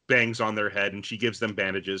bangs on their head, and she gives them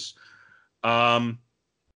bandages. And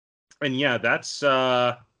yeah, that's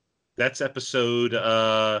episode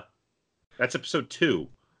 2.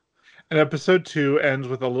 And episode 2 ends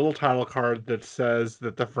with a little title card that says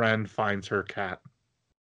that the friend finds her cat.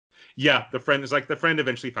 Yeah, the friend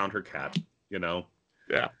eventually found her cat,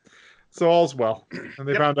 Yeah. So all's well. And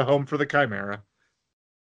they found a home for the Chimera.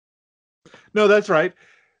 No, that's right.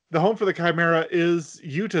 The home for the Chimera is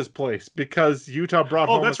Yuta's place, because Yuta brought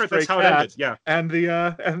home a stray cat. That's how it ended. Yeah.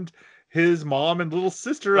 And his mom and little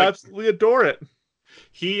sister absolutely adore it.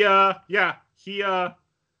 He's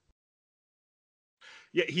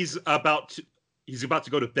about to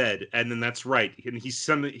go to bed, and then that's right. And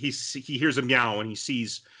he hears a meow, and he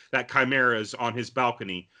sees that Chimera is on his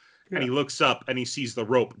balcony, and he looks up and he sees the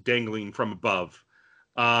rope dangling from above.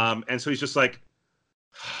 And so he's just like,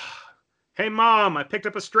 "Hey, Mom, I picked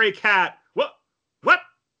up a stray cat." What?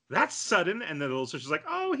 That's sudden. And the little sister's like,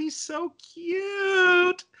 "Oh, he's so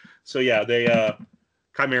cute." So yeah, they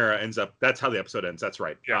Chimera ends up. That's how the episode ends. That's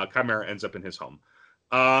right. Yeah. Chimera ends up in his home.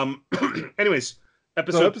 Anyways,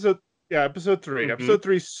 episode 3. Mm-hmm. Episode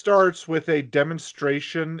 3 starts with a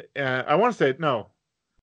demonstration. I want to say no.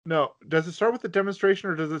 Does it start with the demonstration,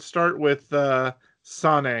 or does it start with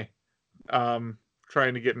Sane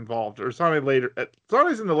trying to get involved, or Sane later?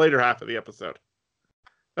 Sane's in the later half of the episode.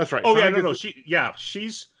 That's right. Oh Sane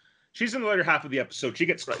she's in the later half of the episode. She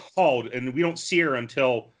gets called, and we don't see her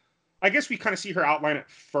until. I guess we kind of see her outline at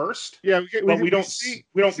first. Yeah, we don't see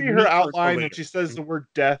her outline, and she says the word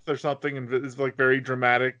death or something, and it's like very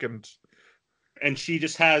dramatic, and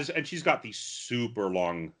she's got these super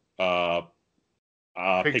long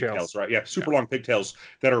pigtails, right? Yeah, super long pigtails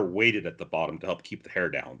that are weighted at the bottom to help keep the hair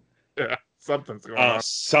down. Yeah, something's going on.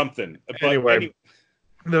 Something. But anyway,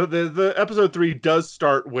 the episode 3 does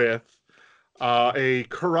start with a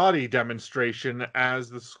karate demonstration as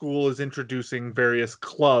the school is introducing various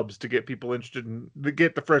clubs to get people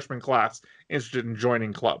get the freshman class interested in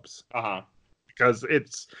joining clubs. Because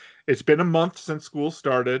it's been a month since school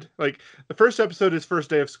started. Like, the first episode is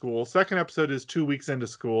first day of school. Second episode is 2 weeks into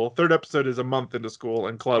school. Third episode is a month into school,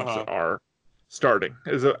 and clubs are starting.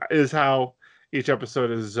 Is how each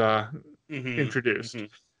episode is introduced.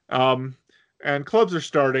 And clubs are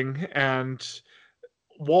starting, and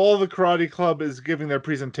while the karate club is giving their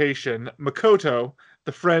presentation, Makoto,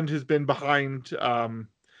 the friend who's been behind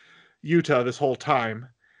Yuta this whole time,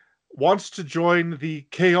 wants to join the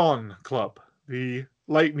K-On! Club, the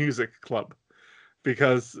light music club,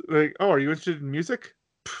 because are you interested in music?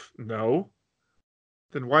 No.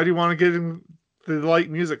 Then why do you want to get in the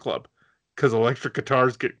light music club? Because electric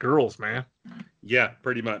guitars get girls, man. Yeah,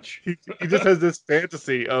 pretty much. He just has this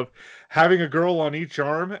fantasy of having a girl on each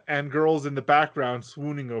arm and girls in the background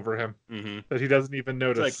swooning over him that he doesn't even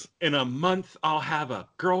notice. It's like, in a month, I'll have a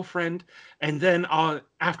girlfriend, and then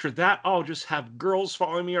after that, I'll just have girls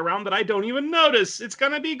following me around that I don't even notice. It's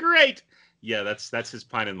gonna be great. Yeah, that's his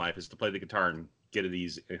plan in life, is to play the guitar and get it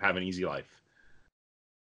easy, have an easy life.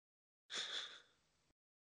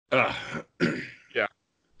 Yeah.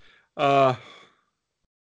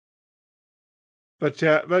 But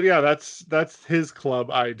yeah, that's his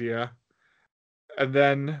club idea. And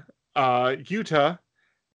then Yuta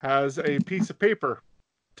has a piece of paper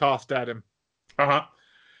tossed at him.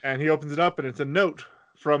 And he opens it up, and it's a note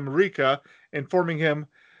from Rika informing him,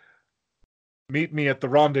 "Meet me at the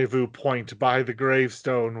rendezvous point by the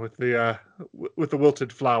gravestone with the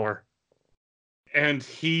wilted flower." And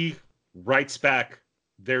he writes back,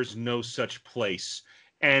 "There's no such place."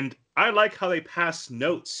 And I like how they pass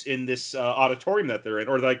notes in this auditorium that they're in,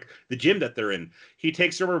 or like the gym that they're in. He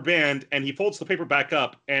takes the rubber band and he folds the paper back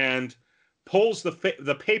up and pulls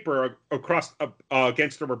the paper across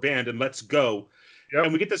against the rubber band and lets go. Yep.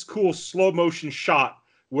 And we get this cool slow motion shot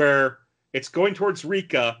where it's going towards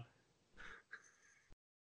Rika,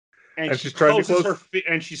 and she's trying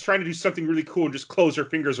to do something really cool and just close her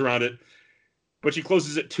fingers around it, but she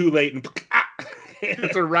closes it too late and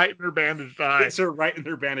it's her right in her bandaged eye. It's her right in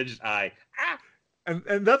her bandaged eye.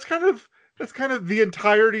 And that's kind of the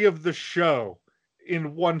entirety of the show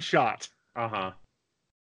in one shot. Uh-huh.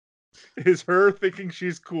 Is her thinking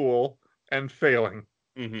she's cool and failing.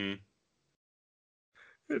 Mm-hmm.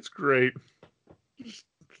 It's great.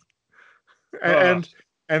 And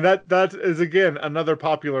that is, again, another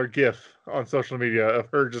popular GIF on social media of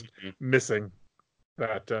her just missing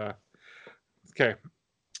that. Okay.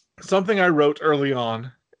 Something I wrote early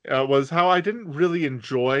on was how I didn't really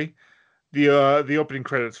enjoy the opening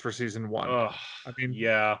credits for season 1. I mean,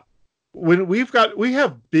 yeah. When we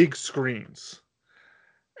have big screens,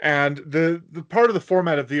 and the part of the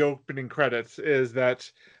format of the opening credits is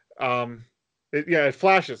that it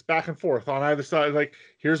flashes back and forth on either side. Like,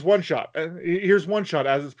 here's one shot, and here's one shot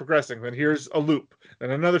as it's progressing. Then here's a loop,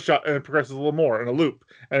 then another shot, and it progresses a little more, and a loop,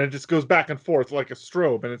 and it just goes back and forth like a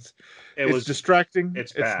strobe, and it's distracting.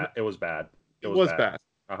 It was bad. It was bad.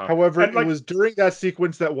 Uh-huh. However, it was during that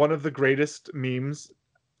sequence that one of the greatest memes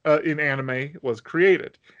in anime was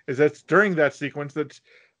created. It's during that sequence that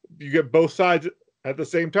you get both sides at the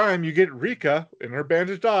same time. You get Rika in her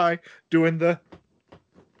bandaged eye doing the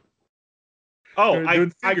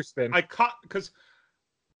finger spin. I caught, because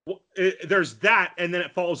there's that, and then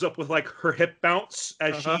it follows up with like her hip bounce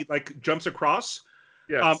as she like jumps across.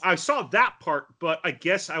 Yes. I saw that part, but I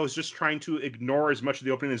guess I was just trying to ignore as much of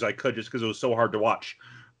the opening as I could, just because it was so hard to watch.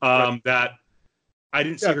 That I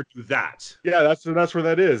didn't see her do that. Yeah, that's where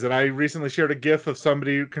that is. And I recently shared a GIF of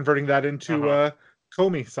somebody converting that into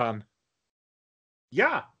Komi-san.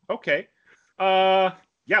 Yeah. Okay.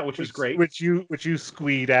 Which was great. Which you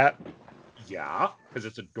squeed at. Yeah, because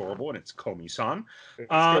it's adorable and it's Komi-san.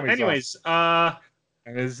 Anyways, and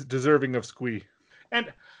is deserving of squee.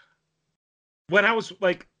 And when I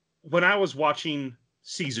was watching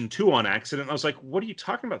season 2 on accident, I was like, "What are you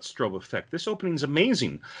talking about, strobe effect? This opening's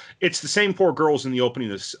amazing." It's the same 4 girls in the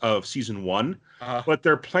opening of season 1, but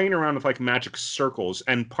they're playing around with like magic circles,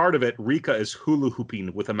 and part of it, Rika is hula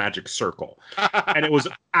hooping with a magic circle, and it was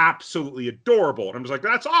absolutely adorable. And I was like,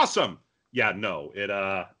 "That's awesome." Yeah, no,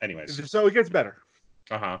 anyways. So it gets better.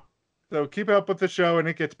 So keep up with the show, and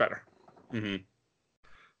it gets better. Mm-hmm.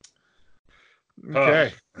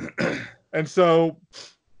 Okay. And so,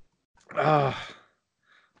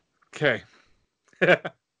 okay.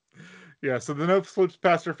 Yeah, so the note slips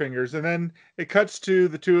past her fingers, and then it cuts to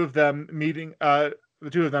the two of them meeting, the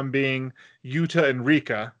two of them being Yuta and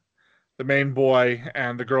Rika, the main boy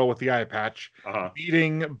and the girl with the eye patch,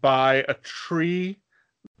 meeting by a tree,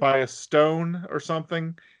 by a stone or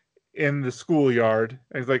something in the schoolyard.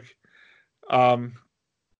 And he's like,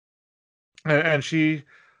 and she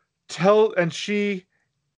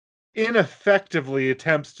ineffectively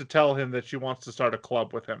attempts to tell him that she wants to start a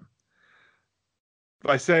club with him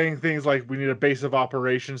by saying things like, "We need a base of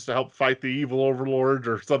operations to help fight the evil overlord,"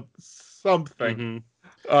 or something.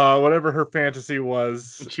 Whatever her fantasy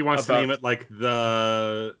was. She wants to name it like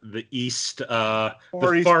the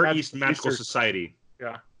Far East Magical Society.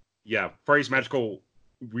 Yeah, Far East Magical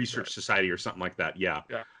Research Society or something like that. Yeah.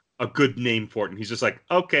 A good name for it. And he's just like,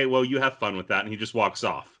 "Okay, well, you have fun with that," and he just walks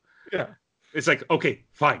off. Yeah. It's like, okay,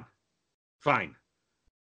 fine.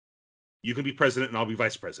 You can be president and I'll be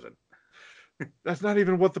vice president. That's not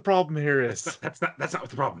even what the problem here is. That's not what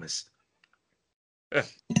the problem is.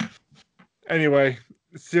 Anyway,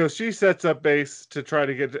 so she sets up base to try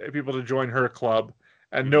to get people to join her club,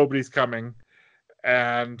 and nobody's coming.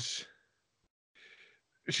 And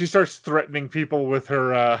she starts threatening people with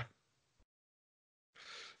her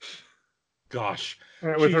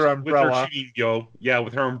with her umbrella.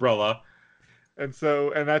 With her umbrella. And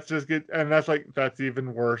so, and that's just good, and that's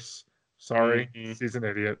even worse. Sorry, she's an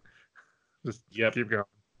idiot. Just keep going.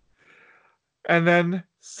 And then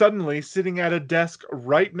suddenly, sitting at a desk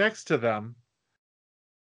right next to them,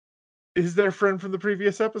 is their friend from the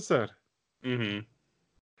previous episode.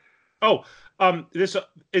 Oh, in this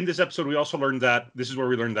episode, we also learned that this is where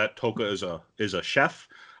we learned that Toka is a chef,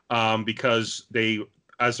 because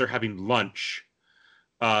as they're having lunch,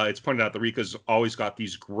 it's pointed out that Rika's always got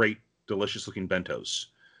these great, delicious-looking bentos.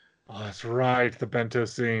 Oh, that's right, the bento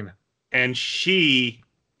scene. And she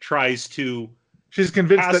tries to. She's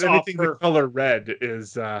convinced that anything the color red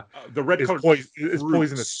is the red color is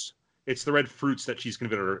poisonous. It's the red fruits that she's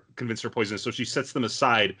convinced are poisonous. So she sets them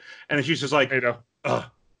aside, and then she's just like, "Ugh,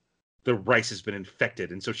 the rice has been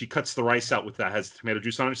infected." And so she cuts the rice out with that has tomato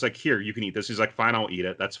juice on it. She's like, "Here, you can eat this." He's like, "Fine, I'll eat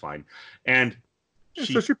it. That's fine." And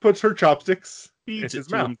so she puts her chopsticks feeds it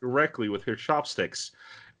to him directly with her chopsticks,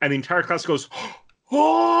 and the entire class goes,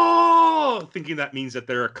 "Oh!" thinking that means that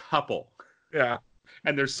they're a couple. Yeah.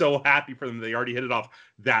 And they're so happy for them. They already hit it off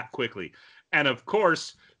that quickly. And of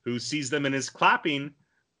course, who sees them and is clapping?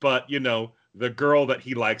 But, the girl that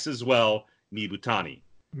he likes as well, Mibutani.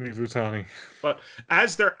 But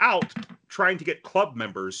as they're out trying to get club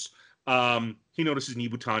members, he notices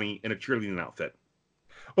Mibutani in a cheerleading outfit.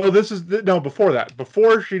 Well, before that.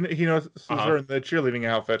 Before he notices her in the cheerleading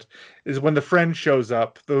outfit is when the friend shows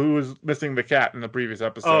up, who was missing the cat in the previous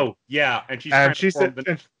episode. Oh, yeah. And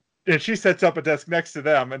she sets up a desk next to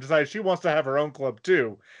them and decides she wants to have her own club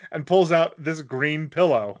too, and pulls out this green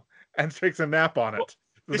pillow and takes a nap on it.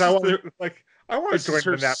 I want to join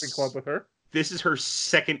the napping club with her. This is her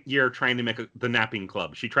second year trying to make the napping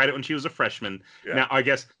club. She tried it when she was a freshman. Yeah. Now, I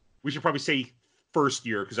guess we should probably say first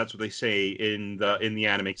year, because that's what they say in the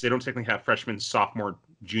anime. Because they don't technically have freshmen, sophomore,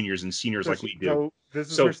 juniors, and seniors like we do. So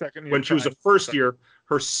this is her second year. When she was a first year,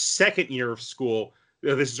 her second year of school.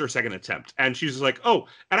 This is her second attempt, and she's like, "Oh,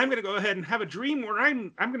 and I'm going to go ahead and have a dream where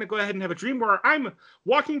I'm going to go ahead and have a dream where I'm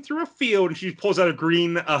walking through a field." And she pulls out a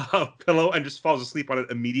green pillow and just falls asleep on it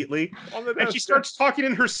immediately. And she starts talking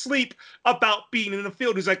in her sleep about being in the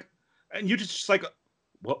field. He's like, and you just like,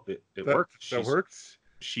 well, it worked. That works.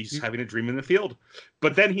 She's having a dream in the field,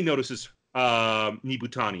 but then he notices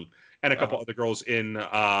Mibutani and a couple other girls in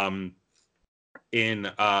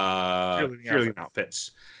cheerleading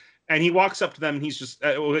outfits. And he walks up to them and he's just,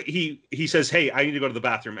 he says, "Hey, I need to go to the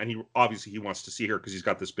bathroom." And he wants to see her because he's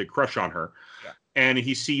got this big crush on her. Yeah. And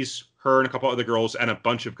he sees her and a couple other girls and a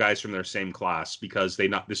bunch of guys from their same class because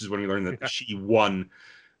this is when we learn that she won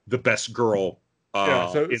the best girl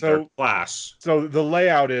in their class. So the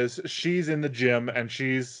layout is she's in the gym and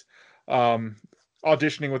she's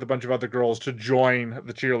auditioning with a bunch of other girls to join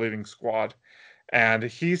the cheerleading squad. And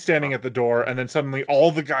he's standing at the door, and then suddenly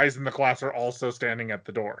all the guys in the class are also standing at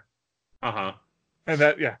the door. Uh-huh. And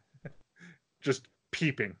that, just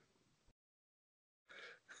peeping.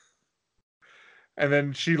 And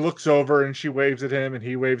then she looks over and she waves at him, and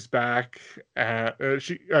he waves back.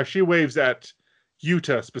 She waves at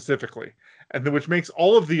Yuta specifically, and which makes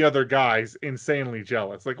all of the other guys insanely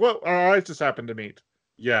jealous. Like, well, our eyes just happened to meet.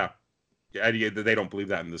 Yeah. They don't believe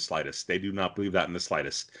that in the slightest. They do not believe that in the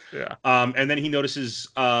slightest. Yeah. And then he notices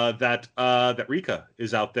that Rika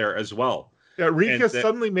is out there as well. Yeah, Rika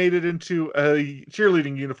suddenly made it into a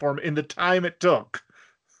cheerleading uniform in the time it took.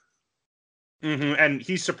 Mm-hmm. And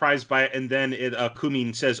he's surprised by it. And then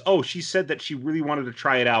Kumin says, "Oh, she said that she really wanted to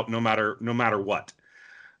try it out, no matter what."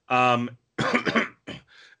 And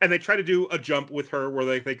they try to do a jump with her where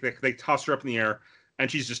they toss her up in the air, and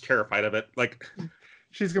she's just terrified of it. Like.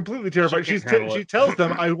 She's completely terrified. She tells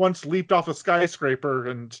them, "I once leaped off a skyscraper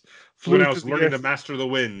and flew when I was learning to master the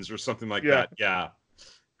winds," or something like that. Yeah.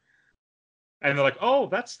 And they're like, "Oh,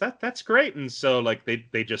 that's great." And so like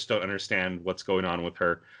they just don't understand what's going on with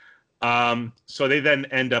her. So they then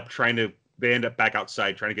end up back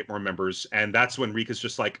outside trying to get more members, and that's when Rika's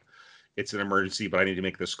just like, "It's an emergency, but I need to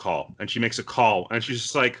make this call." And she makes a call, and she's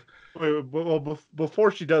just like, well,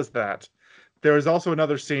 before she does that. There is also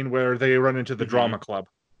another scene where they run into the drama club.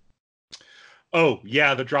 Oh,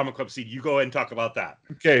 yeah, the drama club scene. You go ahead and talk about that.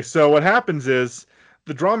 Okay, so what happens is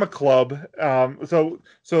the drama club. So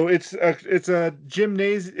it's a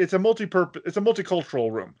gymnasium. It's a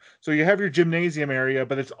multicultural room. So you have your gymnasium area,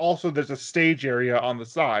 but there's a stage area on the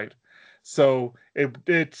side. So it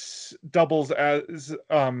doubles as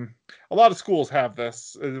a lot of schools have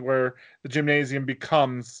this, where the gymnasium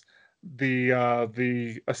becomes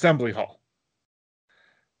the assembly hall.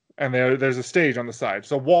 And there's a stage on the side.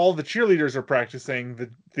 So while the cheerleaders are practicing,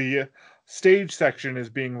 the stage section is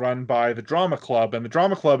being run by the drama club, and the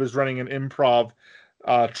drama club is running an improv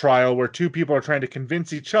trial where two people are trying to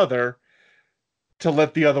convince each other to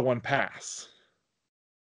let the other one pass.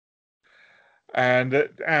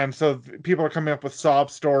 And so people are coming up with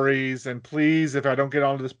sob stories, and please, if I don't get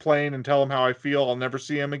onto this plane and tell him how I feel, I'll never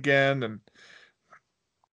see him again.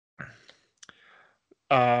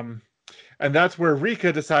 And that's where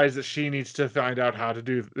Rika decides that she needs to find out how to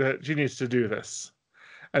do that. She needs to do this.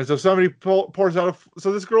 And so somebody pours out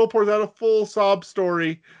so this girl pours out a full sob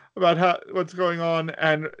story about what's going on,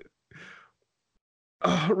 and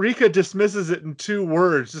Rika dismisses it in 2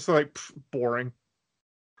 words, just like boring,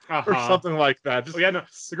 or something like that. Just, oh yeah, no.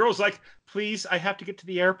 The girl's like, "Please, I have to get to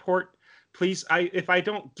the airport. Please, if I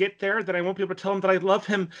don't get there, then I won't be able to tell him that I love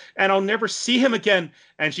him, and I'll never see him again."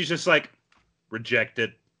 And she's just like,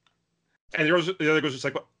 rejected. And the other girl's just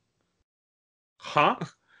like, "What? Huh?"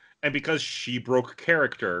 And because she broke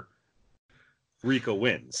character, Rika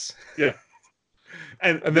wins. Yeah.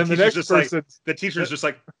 and then the next person, like, the teacher's just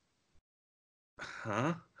like,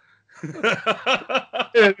 huh?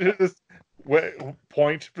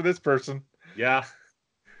 Point for this person. Yeah.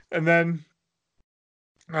 And then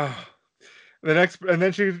and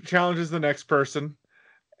then she challenges the next person,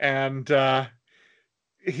 and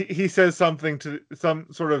he says something to some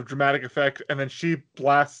sort of dramatic effect, and then she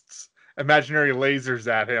blasts imaginary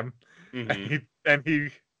lasers at him, and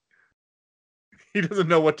he doesn't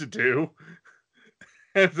know what to do,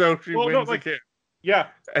 and so she wins again. Yeah.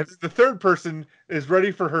 And the third person is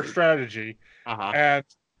ready for her strategy, and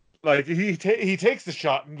like he takes the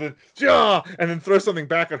shot and then throws something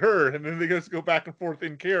back at her, and then they just go back and forth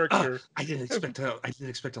in character. I didn't expect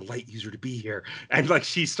a light user to be here, and like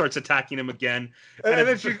she starts attacking him again, and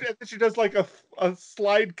then she does like a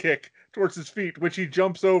slide kick towards his feet, which he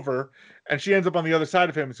jumps over, and she ends up on the other side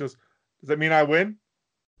of him and she goes, "Does that mean I win?"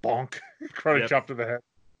 Bonk! Karate chop to the head.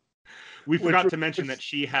 We forgot to mention that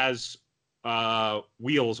she has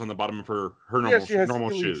wheels on the bottom of her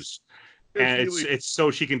normal shoes. And it's so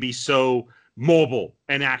she can be so mobile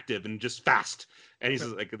and active and just fast. And he's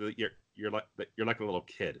like, you're like a little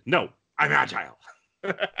kid. No, I'm agile.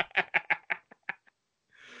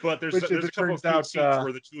 But there's a couple of cute scenes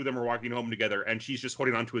where the two of them are walking home together, and she's just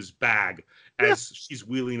holding onto his bag as she's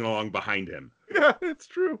wheeling along behind him. Yeah, it's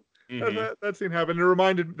true. That scene happened. It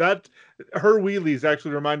reminded that her wheelies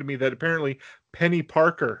actually reminded me that apparently Penny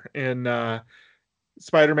Parker in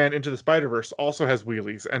Spider-Man Into the Spider-Verse also has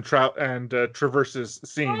wheelies and traverses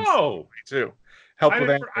scenes too. Help with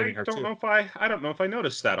animating her too. I don't know if I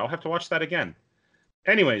noticed that. I'll have to watch that again.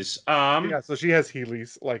 Anyways, so she has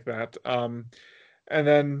heelys like that. And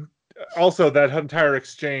then also that entire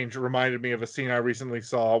exchange reminded me of a scene I recently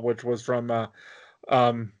saw, which was from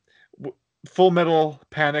Full Metal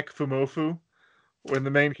Panic Fumofu, when the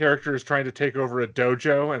main character is trying to take over a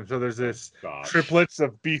dojo, and so there's this triplets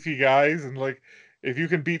of beefy guys, and like, if you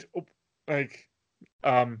can beat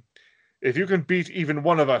even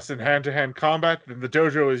one of us in hand-to-hand combat, then the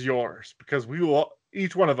dojo is yours, because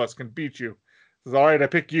each one of us can beat you. Says, all right, I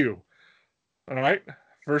pick you. All right,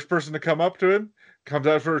 first person to come up to him comes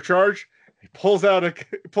out for a charge. He pulls out a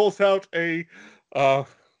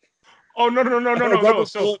oh no!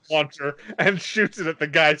 So launcher and shoots it at the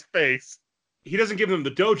guy's face. He doesn't give them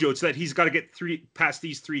the dojo. It's that he's got to get past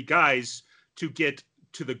these 3 guys to get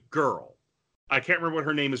to the girl. I can't remember what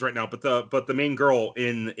her name is right now, but the main girl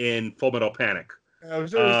in Full Metal Panic.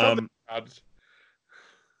 The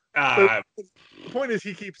point is,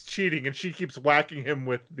 he keeps cheating, and she keeps whacking him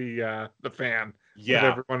with the fan.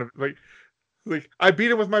 Yeah. Like, I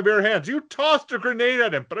beat him with my bare hands. You tossed a grenade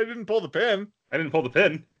at him, but I didn't pull the pin.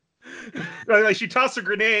 Like, she tossed a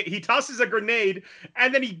grenade. He tosses a grenade,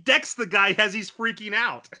 and then he decks the guy as he's freaking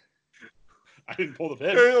out. I didn't pull the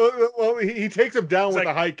pin. Well, he takes him down with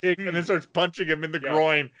a high kick and then starts punching him in the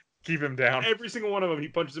groin to keep him down. Every single one of them, he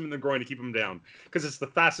punches him in the groin to keep him down, because it's the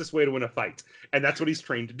fastest way to win a fight, and that's what he's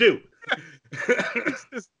trained to do.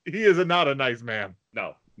 He is not a nice man.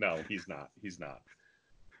 No, he's not.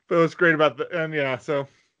 But what's great about so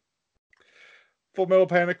Full Metal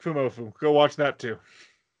Panic Fumofu. Go watch that too.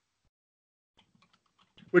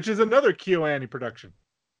 Which is another KyoAni production.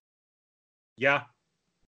 Yeah.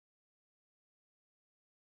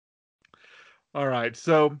 All right.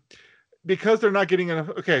 So because they're not getting enough.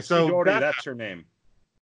 Okay. So that's her name.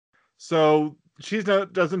 So she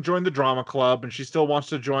doesn't join the drama club, and she still wants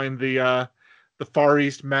to join the Far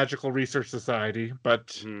East Magical Research Society,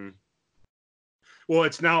 but. Well,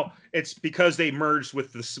 it's because they merged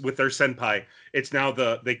with their senpai. It's now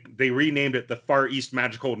they renamed it the Far East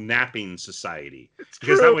Magical Napping Society,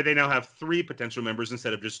 because that way they now have 3 potential members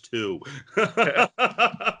instead of just 2.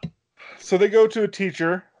 So they go to a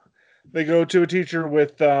teacher. They go to a teacher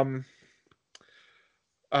with They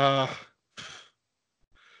go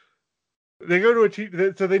to a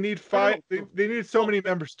teacher. So they need 5. They need so many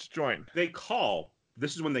members to join. They call.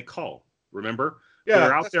 This is when they call. Remember? Yeah,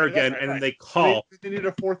 they're out there again, and then they call. They need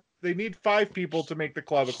a 4th. They need 5 people to make the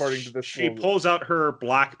club, according to this. She pulls out her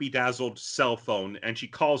black bedazzled cell phone, and she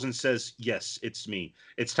calls and says, "Yes, it's me.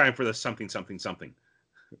 It's time for the something."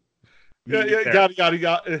 Yada yada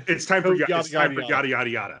yada. It's time for yada yada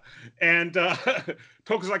yada. And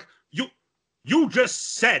Toka's like, you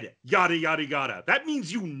just said yada yada yada. That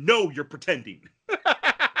means you know you're pretending.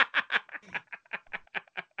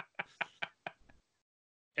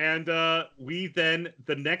 And we then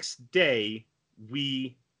the next day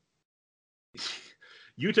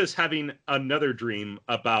Yuta's having another dream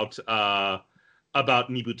about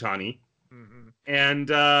Nibutani, and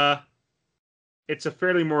it's a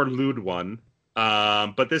fairly more lewd one.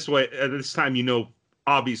 But this time,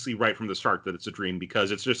 obviously right from the start that it's a dream because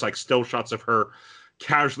it's just like still shots of her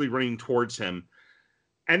casually running towards him,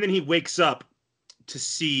 and then he wakes up to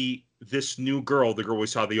see this new girl, the girl we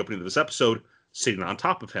saw at the opening of this episode, sitting on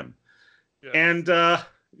top of him. Yes. And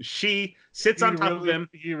she sits on top of him.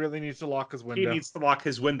 He really needs to lock his window. He needs to lock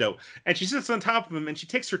his window. And she sits on top of him, and she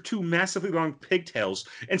takes her two massively long pigtails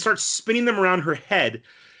and starts spinning them around her head.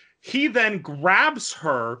 He then grabs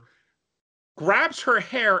her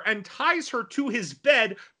hair, and ties her to his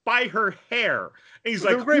bed by her hair. And he's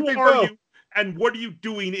like, "Who are you? And what are you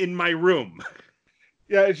doing in my room?"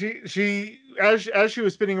 Yeah, she as she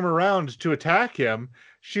was spinning him around to attack him,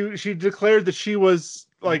 she declared that she was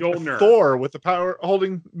like Mjolnir. Thor with the power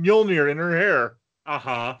holding Mjolnir in her hair.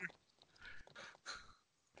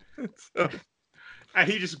 So. And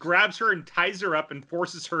he just grabs her and ties her up and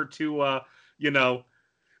forces her to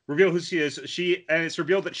reveal who she is. And it's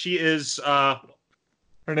revealed that she is her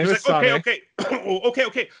name is like, okay.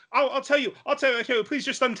 I'll tell you. Please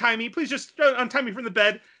just untie me. Please just untie me from the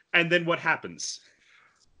bed. And then what happens?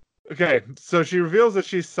 Okay, so she reveals that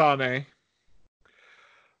she's Sane.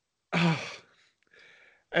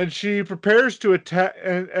 And she prepares to attack,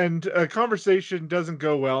 and a conversation doesn't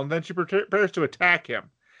go well, and then she prepares to attack him.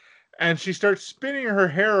 And she starts spinning her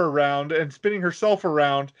hair around and spinning herself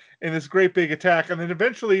around in this great big attack, and then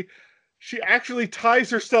eventually she actually ties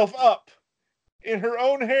herself up in her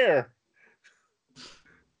own hair.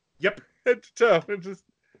 Yep. Head to toe.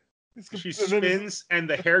 She spins, and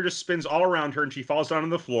the hair just spins all around her, and she falls down on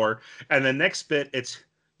the floor. And the next bit, it's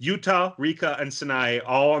Yuta, Rika, and Sanae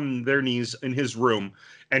all on their knees in his room,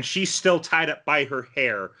 and she's still tied up by her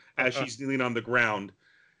hair as she's kneeling on the ground.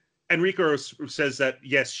 And Rika says that,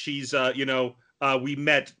 yes, she's, we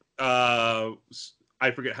met, I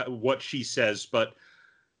forget what she says, but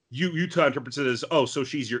Yuta interprets it as, oh, so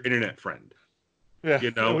she's your internet friend. Yeah,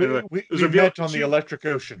 we met on the electric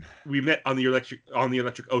ocean. We met on the electric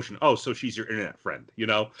ocean. Oh, so she's your internet friend,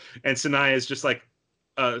 And Sanae is just like,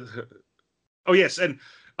 oh yes, and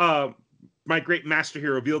my great master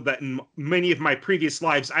here revealed that in many of my previous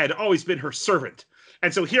lives, I had always been her servant,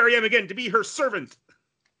 and so here I am again to be her servant.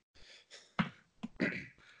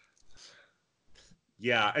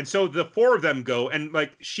 Yeah, and so the four of them go, and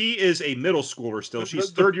like she is a middle schooler still.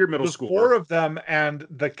 She's third year middle schooler. Four of them and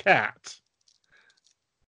the cat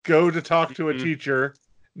go to talk to a teacher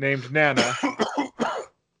named Nana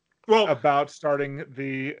about starting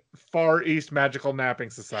the Far East Magical Napping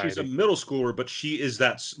Society. She's a middle schooler, but she is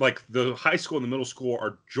like the high school and the middle school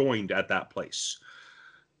are joined at that place.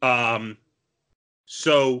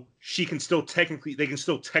 So they can still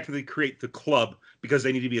technically create the club because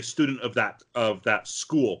they need to be a student of that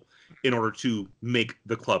school in order to make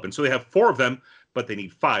the club. And so they have four of them, but they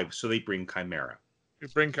need five, so they bring Chimera. You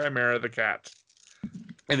bring Chimera the cat.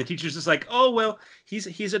 And the teacher's just like, oh, well,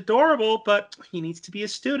 he's adorable, but he needs to be a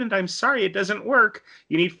student. I'm sorry, it doesn't work.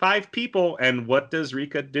 You need 5 people. And what does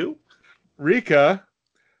Rika do? Rika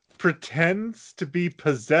pretends to be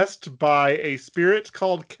possessed by a spirit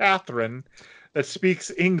called Catherine that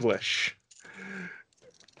speaks English.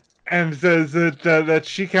 And says that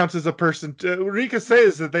she counts as a person. Rika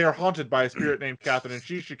says that they are haunted by a spirit named Catherine, and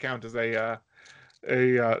she should count as a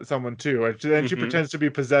someone too, and then she pretends to be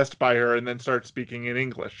possessed by her, and then starts speaking in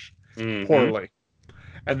English poorly,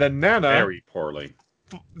 and then Nana very poorly,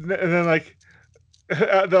 and then like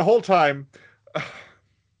the whole time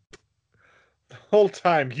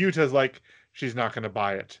Yuta's like, she's not going to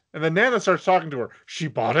buy it, and then Nana starts talking to her. She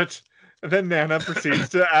bought it, and then Nana proceeds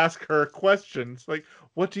to ask her questions like,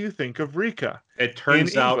 "What do you think of Rika?" It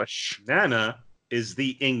turns out Nana is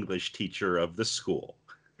the English teacher of the school.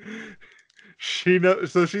 She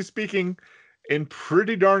knows, so she's speaking in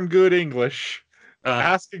pretty darn good English,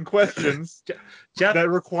 asking questions that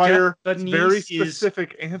require very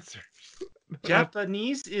specific answers.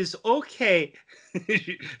 Japanese is okay.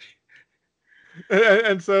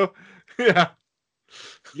 and so,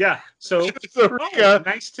 yeah. So, Rika,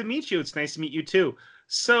 nice to meet you. It's nice to meet you too.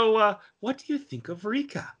 So, what do you think of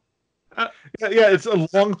Rika? It's a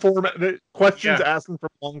long form questions asking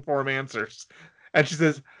for long form answers, and she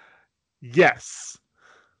says, "Yes."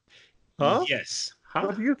 Huh? Yes. Huh?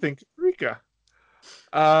 What do you think, Rika?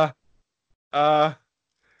 Uh, uh,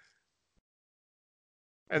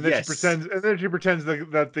 and then yes. she pretends,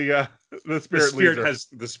 that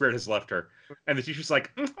the spirit has left her, and the teacher's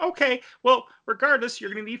like, okay, well, regardless,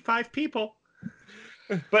 you're going to need 5 people.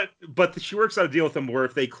 But she works out a deal with them where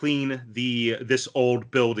if they clean this old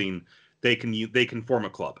building, they can form a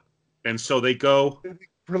club, and so they go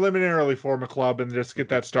preliminarily form a club and just get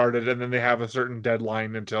that started, and then they have a certain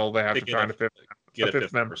deadline until they have to find a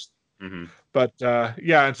fifth member. Mm-hmm. But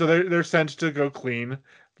yeah, and so they're sent to go clean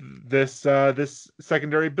this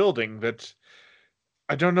secondary building that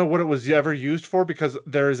I don't know what it was ever used for, because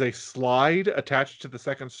there is a slide attached to the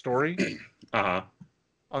second story on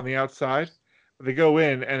the outside. They go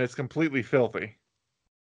in and it's completely filthy.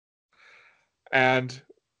 And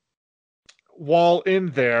while in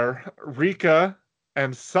there, Rika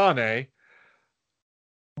and Sane,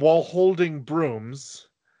 while holding brooms,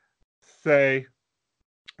 say,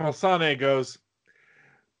 well, Sane goes,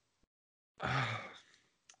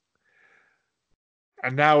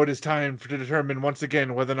 and now it is time to determine once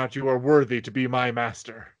again whether or not you are worthy to be my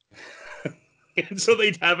master. And so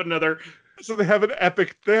they have another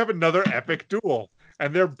epic duel,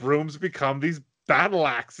 and their brooms become these battle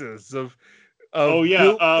axes of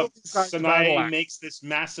Sanae makes this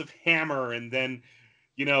massive hammer, and then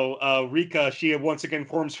Rika, she once again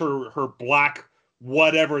forms her black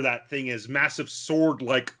whatever that thing is, massive sword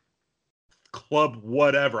like club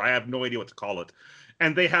whatever. I have no idea what to call it.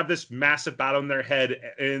 And they have this massive battle in their head,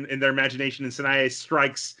 in their imagination, and Sanae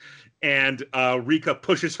strikes, and Rika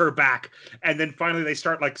pushes her back, and then finally they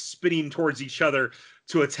start like spinning towards each other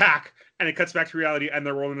to attack, and it cuts back to reality, and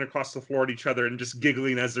they're rolling across the floor at each other and just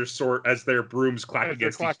giggling as their brooms clack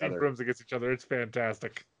against each other. Brooms against each other. It's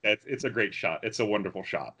fantastic. It's a great shot. It's a wonderful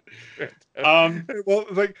shot. Well,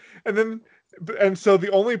 like, and so the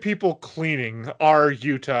only people cleaning are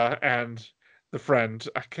Yuta and the friend.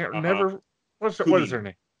 I can't remember. What is her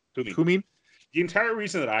name? Kumin. The entire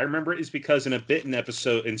reason that I remember it is because in a bit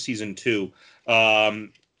in season 2,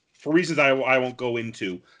 for reasons I won't go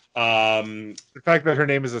into, the fact that her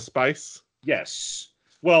name is a spice. Yes.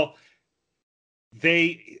 Well,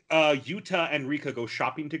 Yuta and Rika go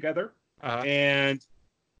shopping together, and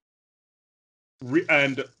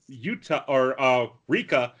Yuta or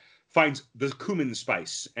Rika finds the cumin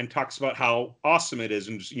spice and talks about how awesome it is,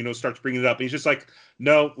 and just, starts bringing it up. And he's just like,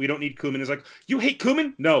 "No, we don't need cumin." He's like, "You hate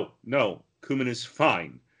cumin? No, cumin is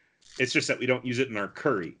fine. It's just that we don't use it in our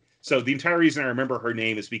curry." So the entire reason I remember her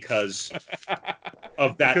name is because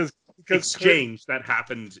of that exchange that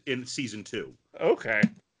happened in season 2. Okay.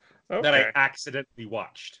 That I accidentally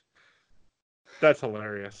watched. That's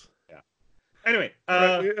hilarious. Yeah. Anyway,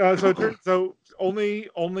 so only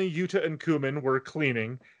Yuta and Kumin were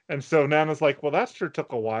cleaning, and so Nana's like, "Well, that sure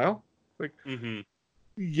took a while." Like,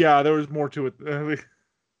 yeah, there was more to it.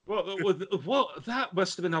 Well, that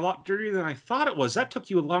must have been a lot dirtier than I thought it was. That took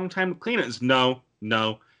you a long time to clean it. It's, no,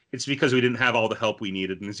 it's because we didn't have all the help we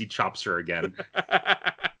needed. And as he chops her again,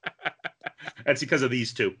 that's because of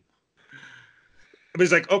these two. But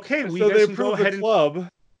he's like, okay, so they approve the club,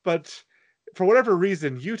 but for whatever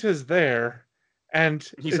reason, Yuta's there, and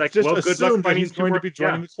he's like, just assumed that he's going to be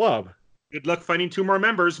joining the club. Good luck finding 2 more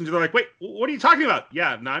members. And they're like, wait, what are you talking about?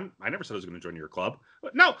 Yeah, no, I never said I was going to join your club.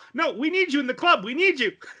 No, we need you in the club. We need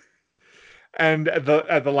you. And at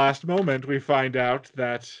the last moment, we find out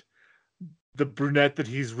that the brunette that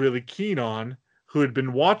he's really keen on, who had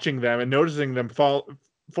been watching them and noticing them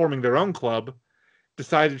forming their own club,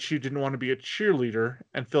 decided she didn't want to be a cheerleader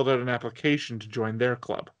and filled out an application to join their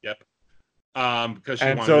club. Yep. Because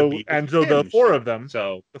she wanted to be the four of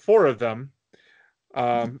them.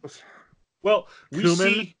 Well,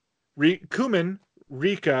 Kumin,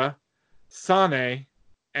 Rika, Sane,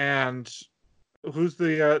 and who's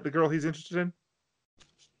the girl he's interested in?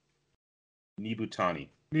 Nibutani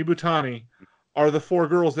are the 4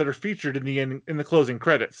 girls that are featured in the closing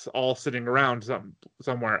credits, all sitting around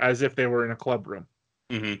somewhere as if they were in a club room.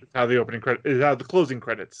 Mm-hmm. How the closing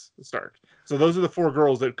credits start. So those are the 4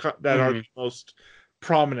 girls that are the most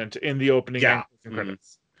prominent in the opening and closing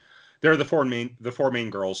credits. They're the four main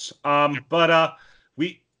girls. But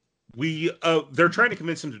they're trying to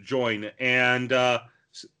convince him to join, and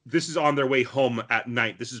this is on their way home at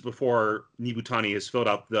night. This is before Nibutani has filled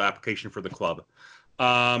out the application for the club.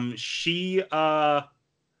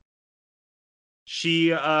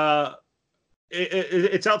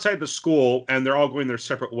 It's outside the school, and they're all going their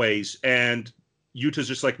separate ways. And Yuta's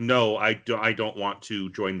just like, no, I don't want to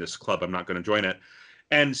join this club. I'm not going to join it.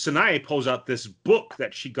 And Sanae pulls out this book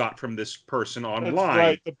that she got from this person online. That's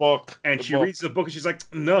right, the book. And she reads the book and she's like,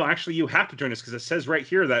 no, actually, you have to join us because it says right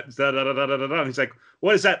here that And he's like,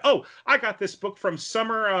 what is that? Oh, I got this book from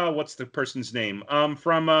Summer. What's the person's name?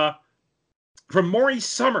 From Maury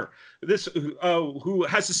Summer. This who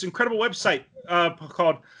has this incredible website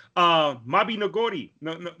called Mabi Nogori.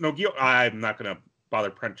 No, I'm not going to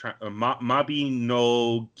bother Mabi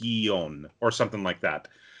no Gion or something like that.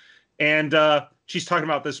 And she's talking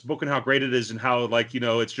about this book and how great it is and how, like,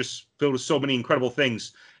 it's just filled with so many incredible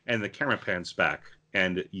things. And the camera pans back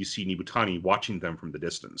and you see Nibutani watching them from the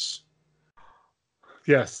distance.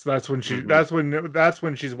 Yes, that's when that's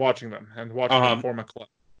when she's watching them and watching them form a club.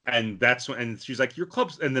 And that's when, and she's like, your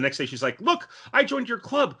club's, and the next day she's like, look, I joined your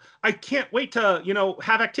club. I can't wait to,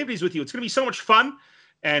 have activities with you. It's going to be so much fun.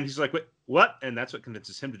 And he's like, wait, what? And that's what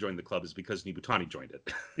convinces him to join the club, is because Nibutani joined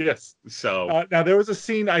it. Yes. So now there was a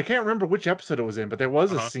scene, I can't remember which episode it was in, but there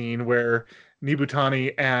was a scene where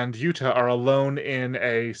Nibutani and Yuta are alone in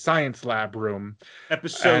a science lab room.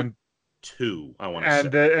 Episode 2, I want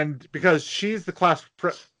to say. And because she's the class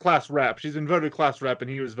rep, she's been voted class rep, and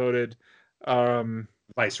he was voted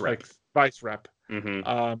vice rep. Vice rep.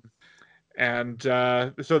 Mm-hmm.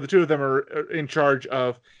 So the two of them are in charge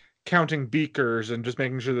of counting beakers and just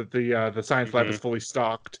making sure that the science lab is fully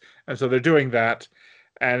stocked. And so they're doing that.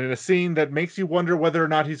 And in a scene that makes you wonder whether or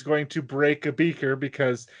not he's going to break a beaker,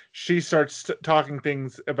 because she starts talking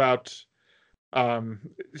things about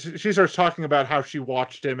she starts talking about how she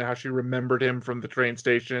watched him and how she remembered him from the train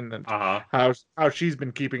station, and how she's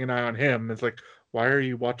been keeping an eye on him. It's like, why are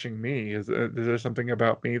you watching me? Is there something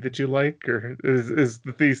about me that you like, or is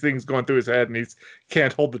these things going through his head and he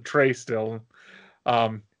can't hold the tray still?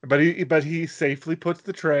 But he safely puts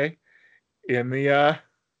the tray in the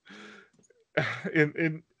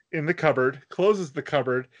in the cupboard, closes the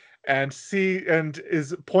cupboard, and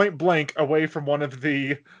is point blank away from one of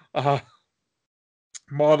the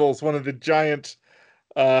models, one of the giant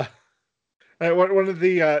one of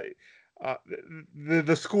the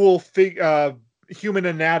school human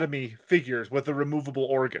anatomy figures with the removable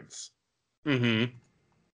organs. Mm-hmm.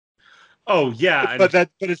 Oh yeah, but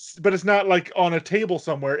it's not like on a table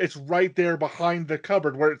somewhere. It's right there behind the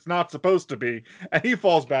cupboard where it's not supposed to be. And he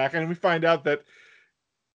falls back, and we find out that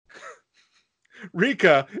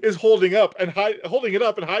Rika is holding it up and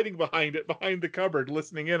hiding behind the cupboard,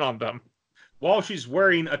 listening in on them. While she's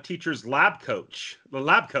wearing a teacher's lab coat.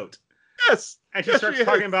 Yes. And she starts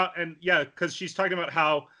talking about, because she's talking about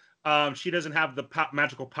how she doesn't have the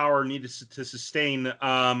magical power needed to sustain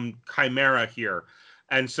Chimera here.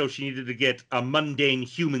 And so she needed to get mundane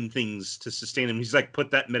human things to sustain him. He's like,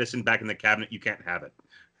 put that medicine back in the cabinet. You can't have it.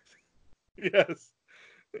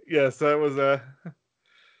 Yes, that was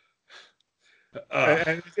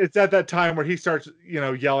and it's at that time where he starts,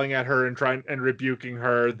 yelling at her and rebuking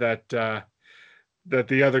her that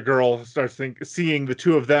the other girl starts seeing the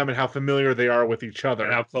two of them and how familiar they are with each other.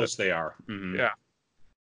 And how close they are. Mm-hmm.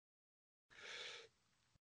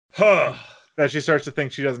 Yeah. That she starts to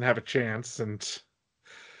think she doesn't have a chance, and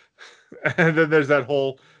then there's that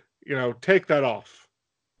whole, take that off.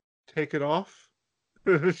 Take it off?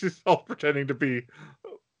 She's all pretending to be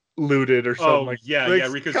looted or something.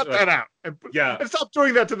 Rika's cut that out. And stop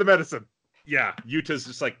doing that to the medicine. Yeah, Yuta's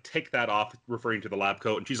just like, take that off, referring to the lab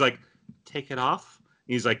coat. And she's like, take it off?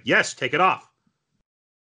 And he's like, yes, take it off.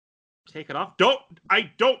 Take it off?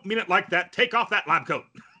 I don't mean it like that. Take off that lab coat.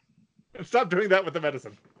 And stop doing that with the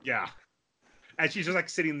medicine. Yeah. And she's just like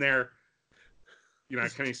sitting there,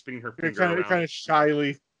 kind of spinning her finger around. Kind of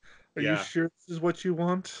shyly. Are you sure this is what you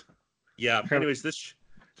want? Yeah. Anyways, this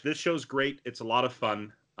show's great. It's a lot of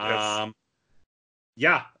fun. Yes.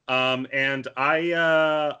 And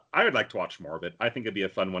I would like to watch more of it. I think it'd be a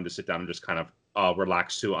fun one to sit down and just kind of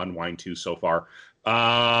relax to, unwind to so far.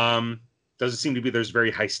 Doesn't seem to be there's very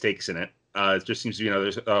high stakes in it. It just seems to be,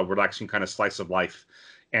 there's a relaxing kind of slice of life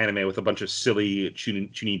anime with a bunch of silly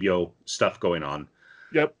Chunibyo stuff going on.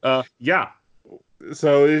 Yep. Yeah.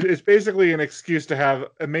 So it's basically an excuse to have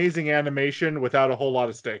amazing animation without a whole lot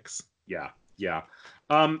of stakes. Yeah.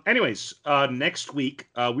 Anyways, next week,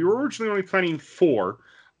 we were originally only planning 4,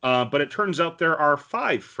 but it turns out there are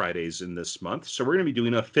 5 Fridays in this month. So we're going to be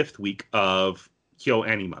doing a 5th week of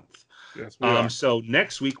KyoAni month. Yes, we are. So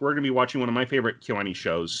next week, we're going to be watching one of my favorite KyoAni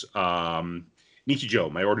shows,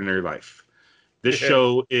 Nichijou, My Ordinary Life. This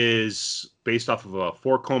show is based off of a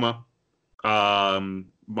 4-koma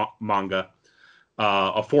manga,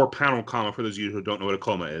 a 4-panel comic, for those of you who don't know what a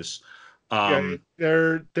koma is.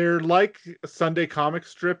 They're like Sunday comic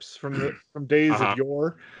strips from days of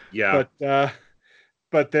yore. Yeah.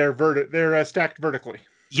 But they're stacked vertically.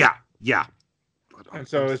 Yeah. And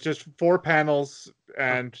so it's just 4 panels,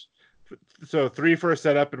 and so 3 for a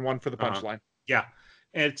setup and 1 for the punchline. Yeah.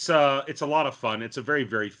 It's a lot of fun. It's a very,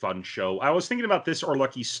 very fun show. I was thinking about this or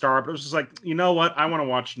Lucky Star, but I was just like, you know what? I want to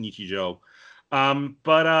watch Nichijou.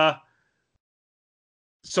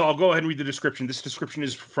 So I'll go ahead and read the description. This description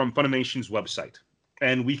is from Funimation's website.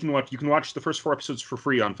 And you can watch the first 4 episodes for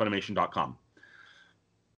free on Funimation.com.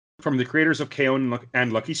 From the creators of KO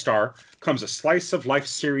and Lucky Star comes a slice of life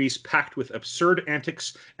series packed with absurd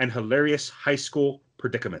antics and hilarious high school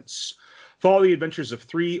predicaments. Follow the adventures of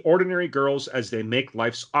 3 ordinary girls as they make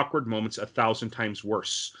life's awkward moments 1,000 times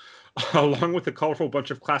worse. Along with a colorful bunch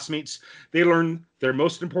of classmates, they learn their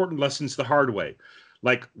most important lessons the hard way,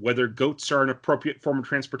 like whether goats are an appropriate form of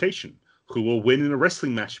transportation, who will win in a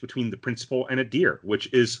wrestling match between the principal and a deer,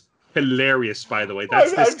 which is hilarious, by the way.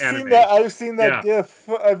 That's this anime. I've seen that GIF.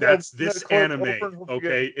 That's this anime.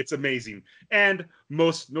 Okay, it's amazing. And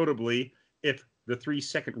most notably, if the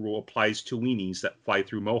 3-second rule applies to weenies that fly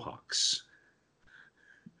through mohawks.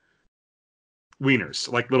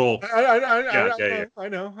 Wieners, like little. I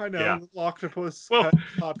know. Yeah. Little octopus. Well,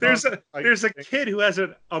 there's a kid who has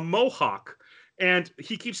a mohawk, and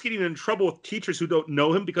he keeps getting in trouble with teachers who don't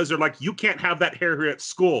know him because they're like, "You can't have that hair here at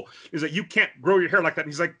school." He's like, "You can't grow your hair like that."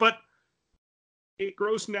 And he's like, "But it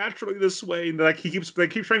grows naturally this way." And they keep trying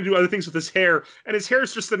to do other things with his hair, and his hair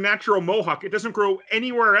is just a natural mohawk. It doesn't grow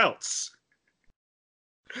anywhere else.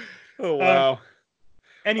 Oh wow.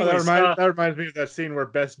 Anyways, that reminds me of that scene where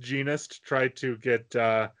Best Jeanist tried to get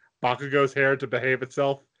Bakugo's hair to behave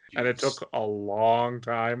itself, and it took a long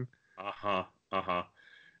time.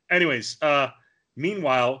 Anyways,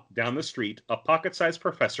 meanwhile, down the street, a pocket-sized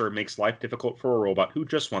professor makes life difficult for a robot who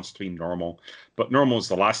just wants to be normal. But normal is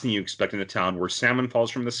the last thing you expect in a town where salmon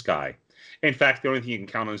falls from the sky. In fact, the only thing you can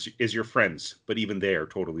count on is your friends, but even they are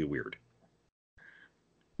totally weird.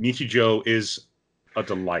 Nichijou is a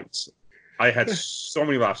delight. I had so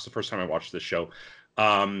many laughs the first time I watched this show.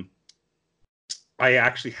 I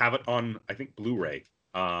actually have it on, I think, Blu-ray.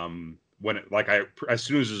 As soon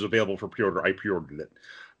as it was available for pre-order, I pre-ordered it.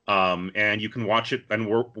 And you can watch it,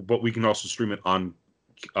 but we can also stream it on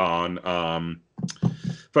Funimation's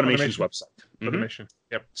website. Funimation.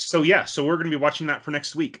 Yep. So we're going to be watching that for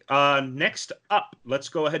next week. Next up, let's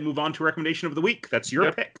go ahead and move on to recommendation of the week. That's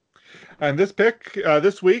your pick. And this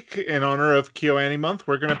week, in honor of KyoAni Month,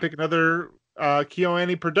 we're going to pick another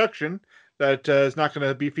KyoAni production that is not going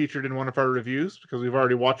to be featured in one of our reviews because we've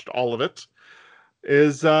already watched all of it.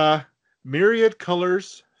 Is Myriad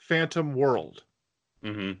Colors Phantom World.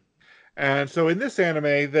 Mm-hmm. And so in this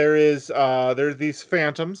anime, there are these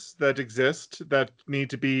phantoms that exist that need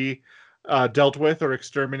to be dealt with or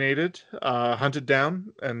exterminated, hunted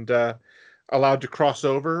down, and allowed to cross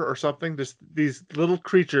over or something. Just these little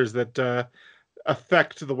creatures that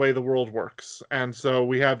affect the way the world works. And so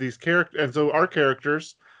we have these characters, and so our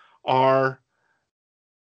characters are,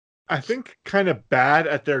 I think, kind of bad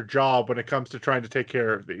at their job when it comes to trying to take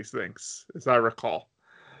care of these things, as I recall.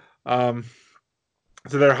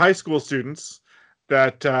 So they're high school students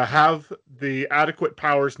that have the adequate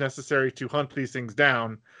powers necessary to hunt these things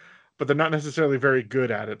down, but they're not necessarily very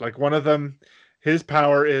good at it. Like one of them, his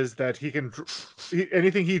power is that he can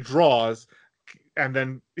anything he draws, and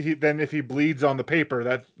then if he bleeds on the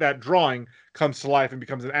paper, that drawing comes to life and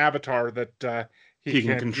becomes an avatar that he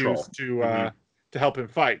can control use to help him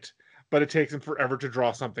fight. But it takes him forever to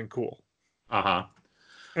draw something cool.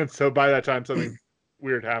 And so by that time, something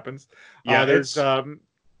weird happens. Yeah, there's I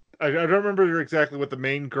don't remember exactly what the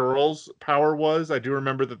main girl's power was. I do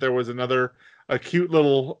remember that there was a cute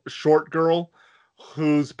little short girl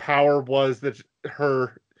whose power was that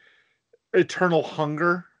her eternal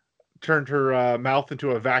hunger turned her mouth into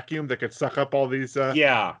a vacuum that could suck up all these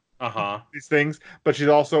these things. But she's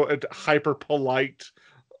also a hyper polite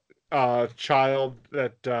child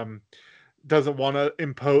that doesn't want to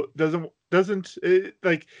impose,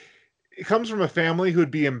 it comes from a family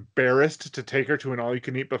who'd be embarrassed to take her to an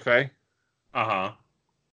all-you-can-eat buffet.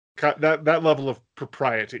 That level of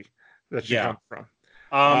propriety that she comes from.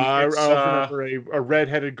 I also remember a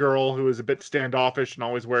redheaded girl who was a bit standoffish and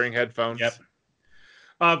always wearing headphones. Yep.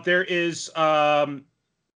 There is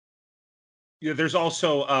there's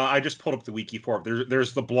also I just pulled up the wiki for it.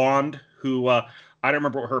 There's the blonde who I don't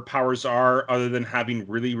remember what her powers are other than having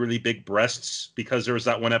really, really big breasts, because there was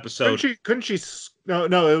that one episode. Couldn't she? No,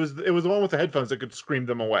 it was the one with the headphones that could scream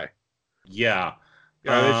them away. Yeah.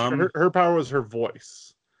 Her power was her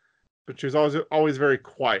voice, but she was always very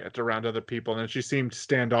quiet around other people, and she seemed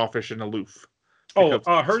standoffish and aloof.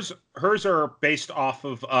 Hers are based off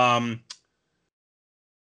of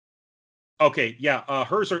Okay, yeah.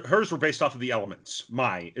 Hers were based off of the elements.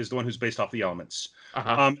 Mai is the one who's based off the elements.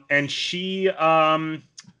 And she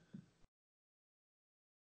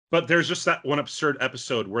but there's just that one absurd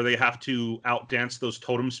episode where they have to outdance those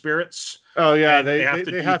totem spirits. Oh yeah, they have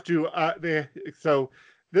to. So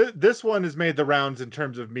this one has made the rounds in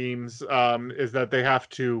terms of memes. Is that they have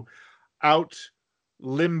to out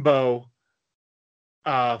limbo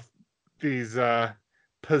these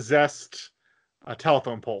possessed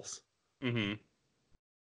telephone poles. Mm-hmm.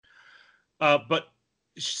 But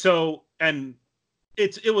so, and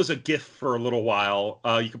it was a GIF for a little while.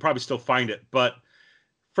 You can probably still find it, but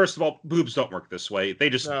first of all, boobs don't work this way. They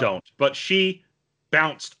just don't. But she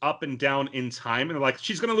bounced up and down in time, and they're like,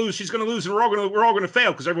 she's gonna lose, and we're all gonna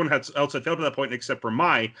fail because everyone else had failed to that point except for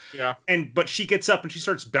Mai. Yeah. But she gets up and she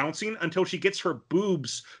starts bouncing until she gets her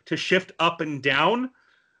boobs to shift up and down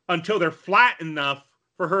until they're flat enough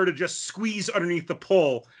for her to just squeeze underneath the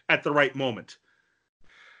pole at the right moment.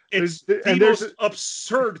 It's the most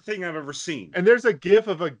absurd thing I've ever seen. And there's a GIF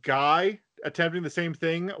of a guy attempting the same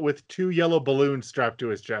thing with 2 yellow balloons strapped to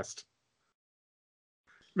his chest,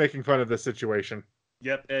 making fun of the situation.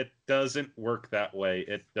 Yep, it doesn't work that way.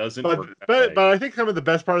 It doesn't work that way. But I think some of the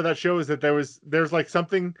best part of that show is that there's like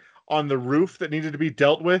something on the roof that needed to be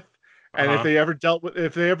dealt with, and if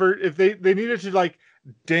they needed to like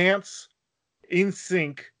dance in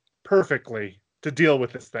sync perfectly to deal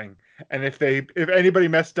with this thing, and if anybody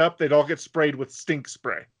messed up, they'd all get sprayed with stink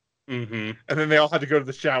spray. Mm-hmm. And then they all had to go to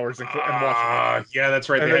the showers and watch it. Yeah, that's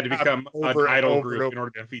right. They had to become an idol group in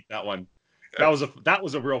order to defeat that one. That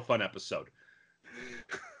was a real fun episode.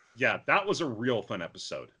 Yeah, that was a real fun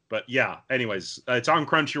episode. But yeah, anyways, it's on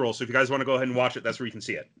Crunchyroll, so if you guys want to go ahead and watch it, that's where you can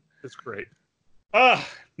see it. It's great.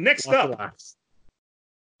 Next up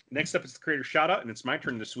is the creator shout out, and it's my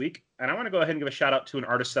turn this week. And I want to go ahead and give a shout out to an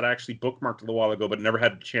artist that I actually bookmarked a little while ago, but never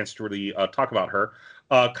had a chance to really talk about her.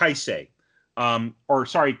 Kaisei.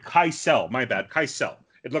 Kaisel. My bad. Kaisel.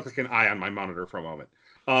 It looked like an eye on my monitor for a moment.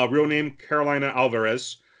 Real name, Carolina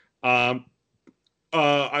Alvarez. There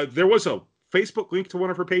was a Facebook link to one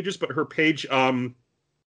of her pages, but her page, but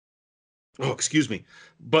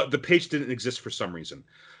the page didn't exist for some reason.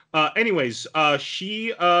 Anyways,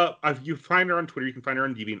 she, you find her on Twitter, you can find her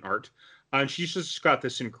on DeviantArt, and she's just got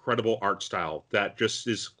this incredible art style that just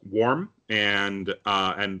is warm and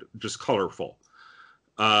just colorful.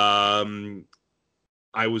 I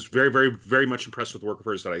was very, very, very much impressed with the work of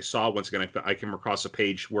hers that I saw. Once again, I came across a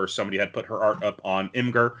page where somebody had put her art up on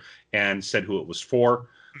Imgur and said who it was for.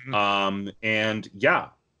 Mm-hmm. And yeah,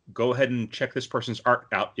 go ahead and check this person's art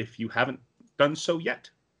out if you haven't done so yet.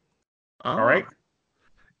 All right.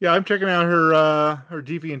 Yeah, I'm checking out her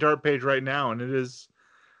DeviantArt page right now, and it is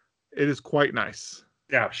quite nice.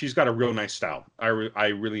 Yeah, she's got a real nice style. I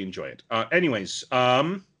really enjoy it. Anyways,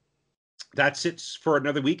 that's it for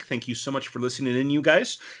another week. Thank you so much for listening in, you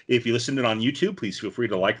guys. If you listened in on YouTube, please feel free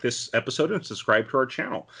to like this episode and subscribe to our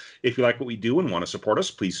channel. If you like what we do and want to support us,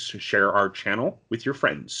 please share our channel with your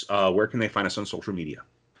friends. Where can they find us on social media?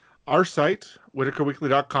 Our site,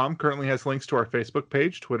 WhitakerWeekly.com, currently has links to our Facebook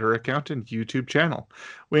page, Twitter account, and YouTube channel.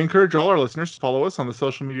 We encourage all our listeners to follow us on the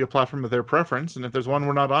social media platform of their preference, and if there's one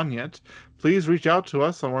we're not on yet, please reach out to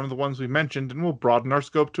us on one of the ones we mentioned, and we'll broaden our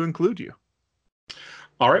scope to include you.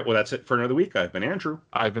 All right, well, that's it for another week. I've been Andrew.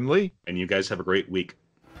 I've been Lee. And you guys have a great week.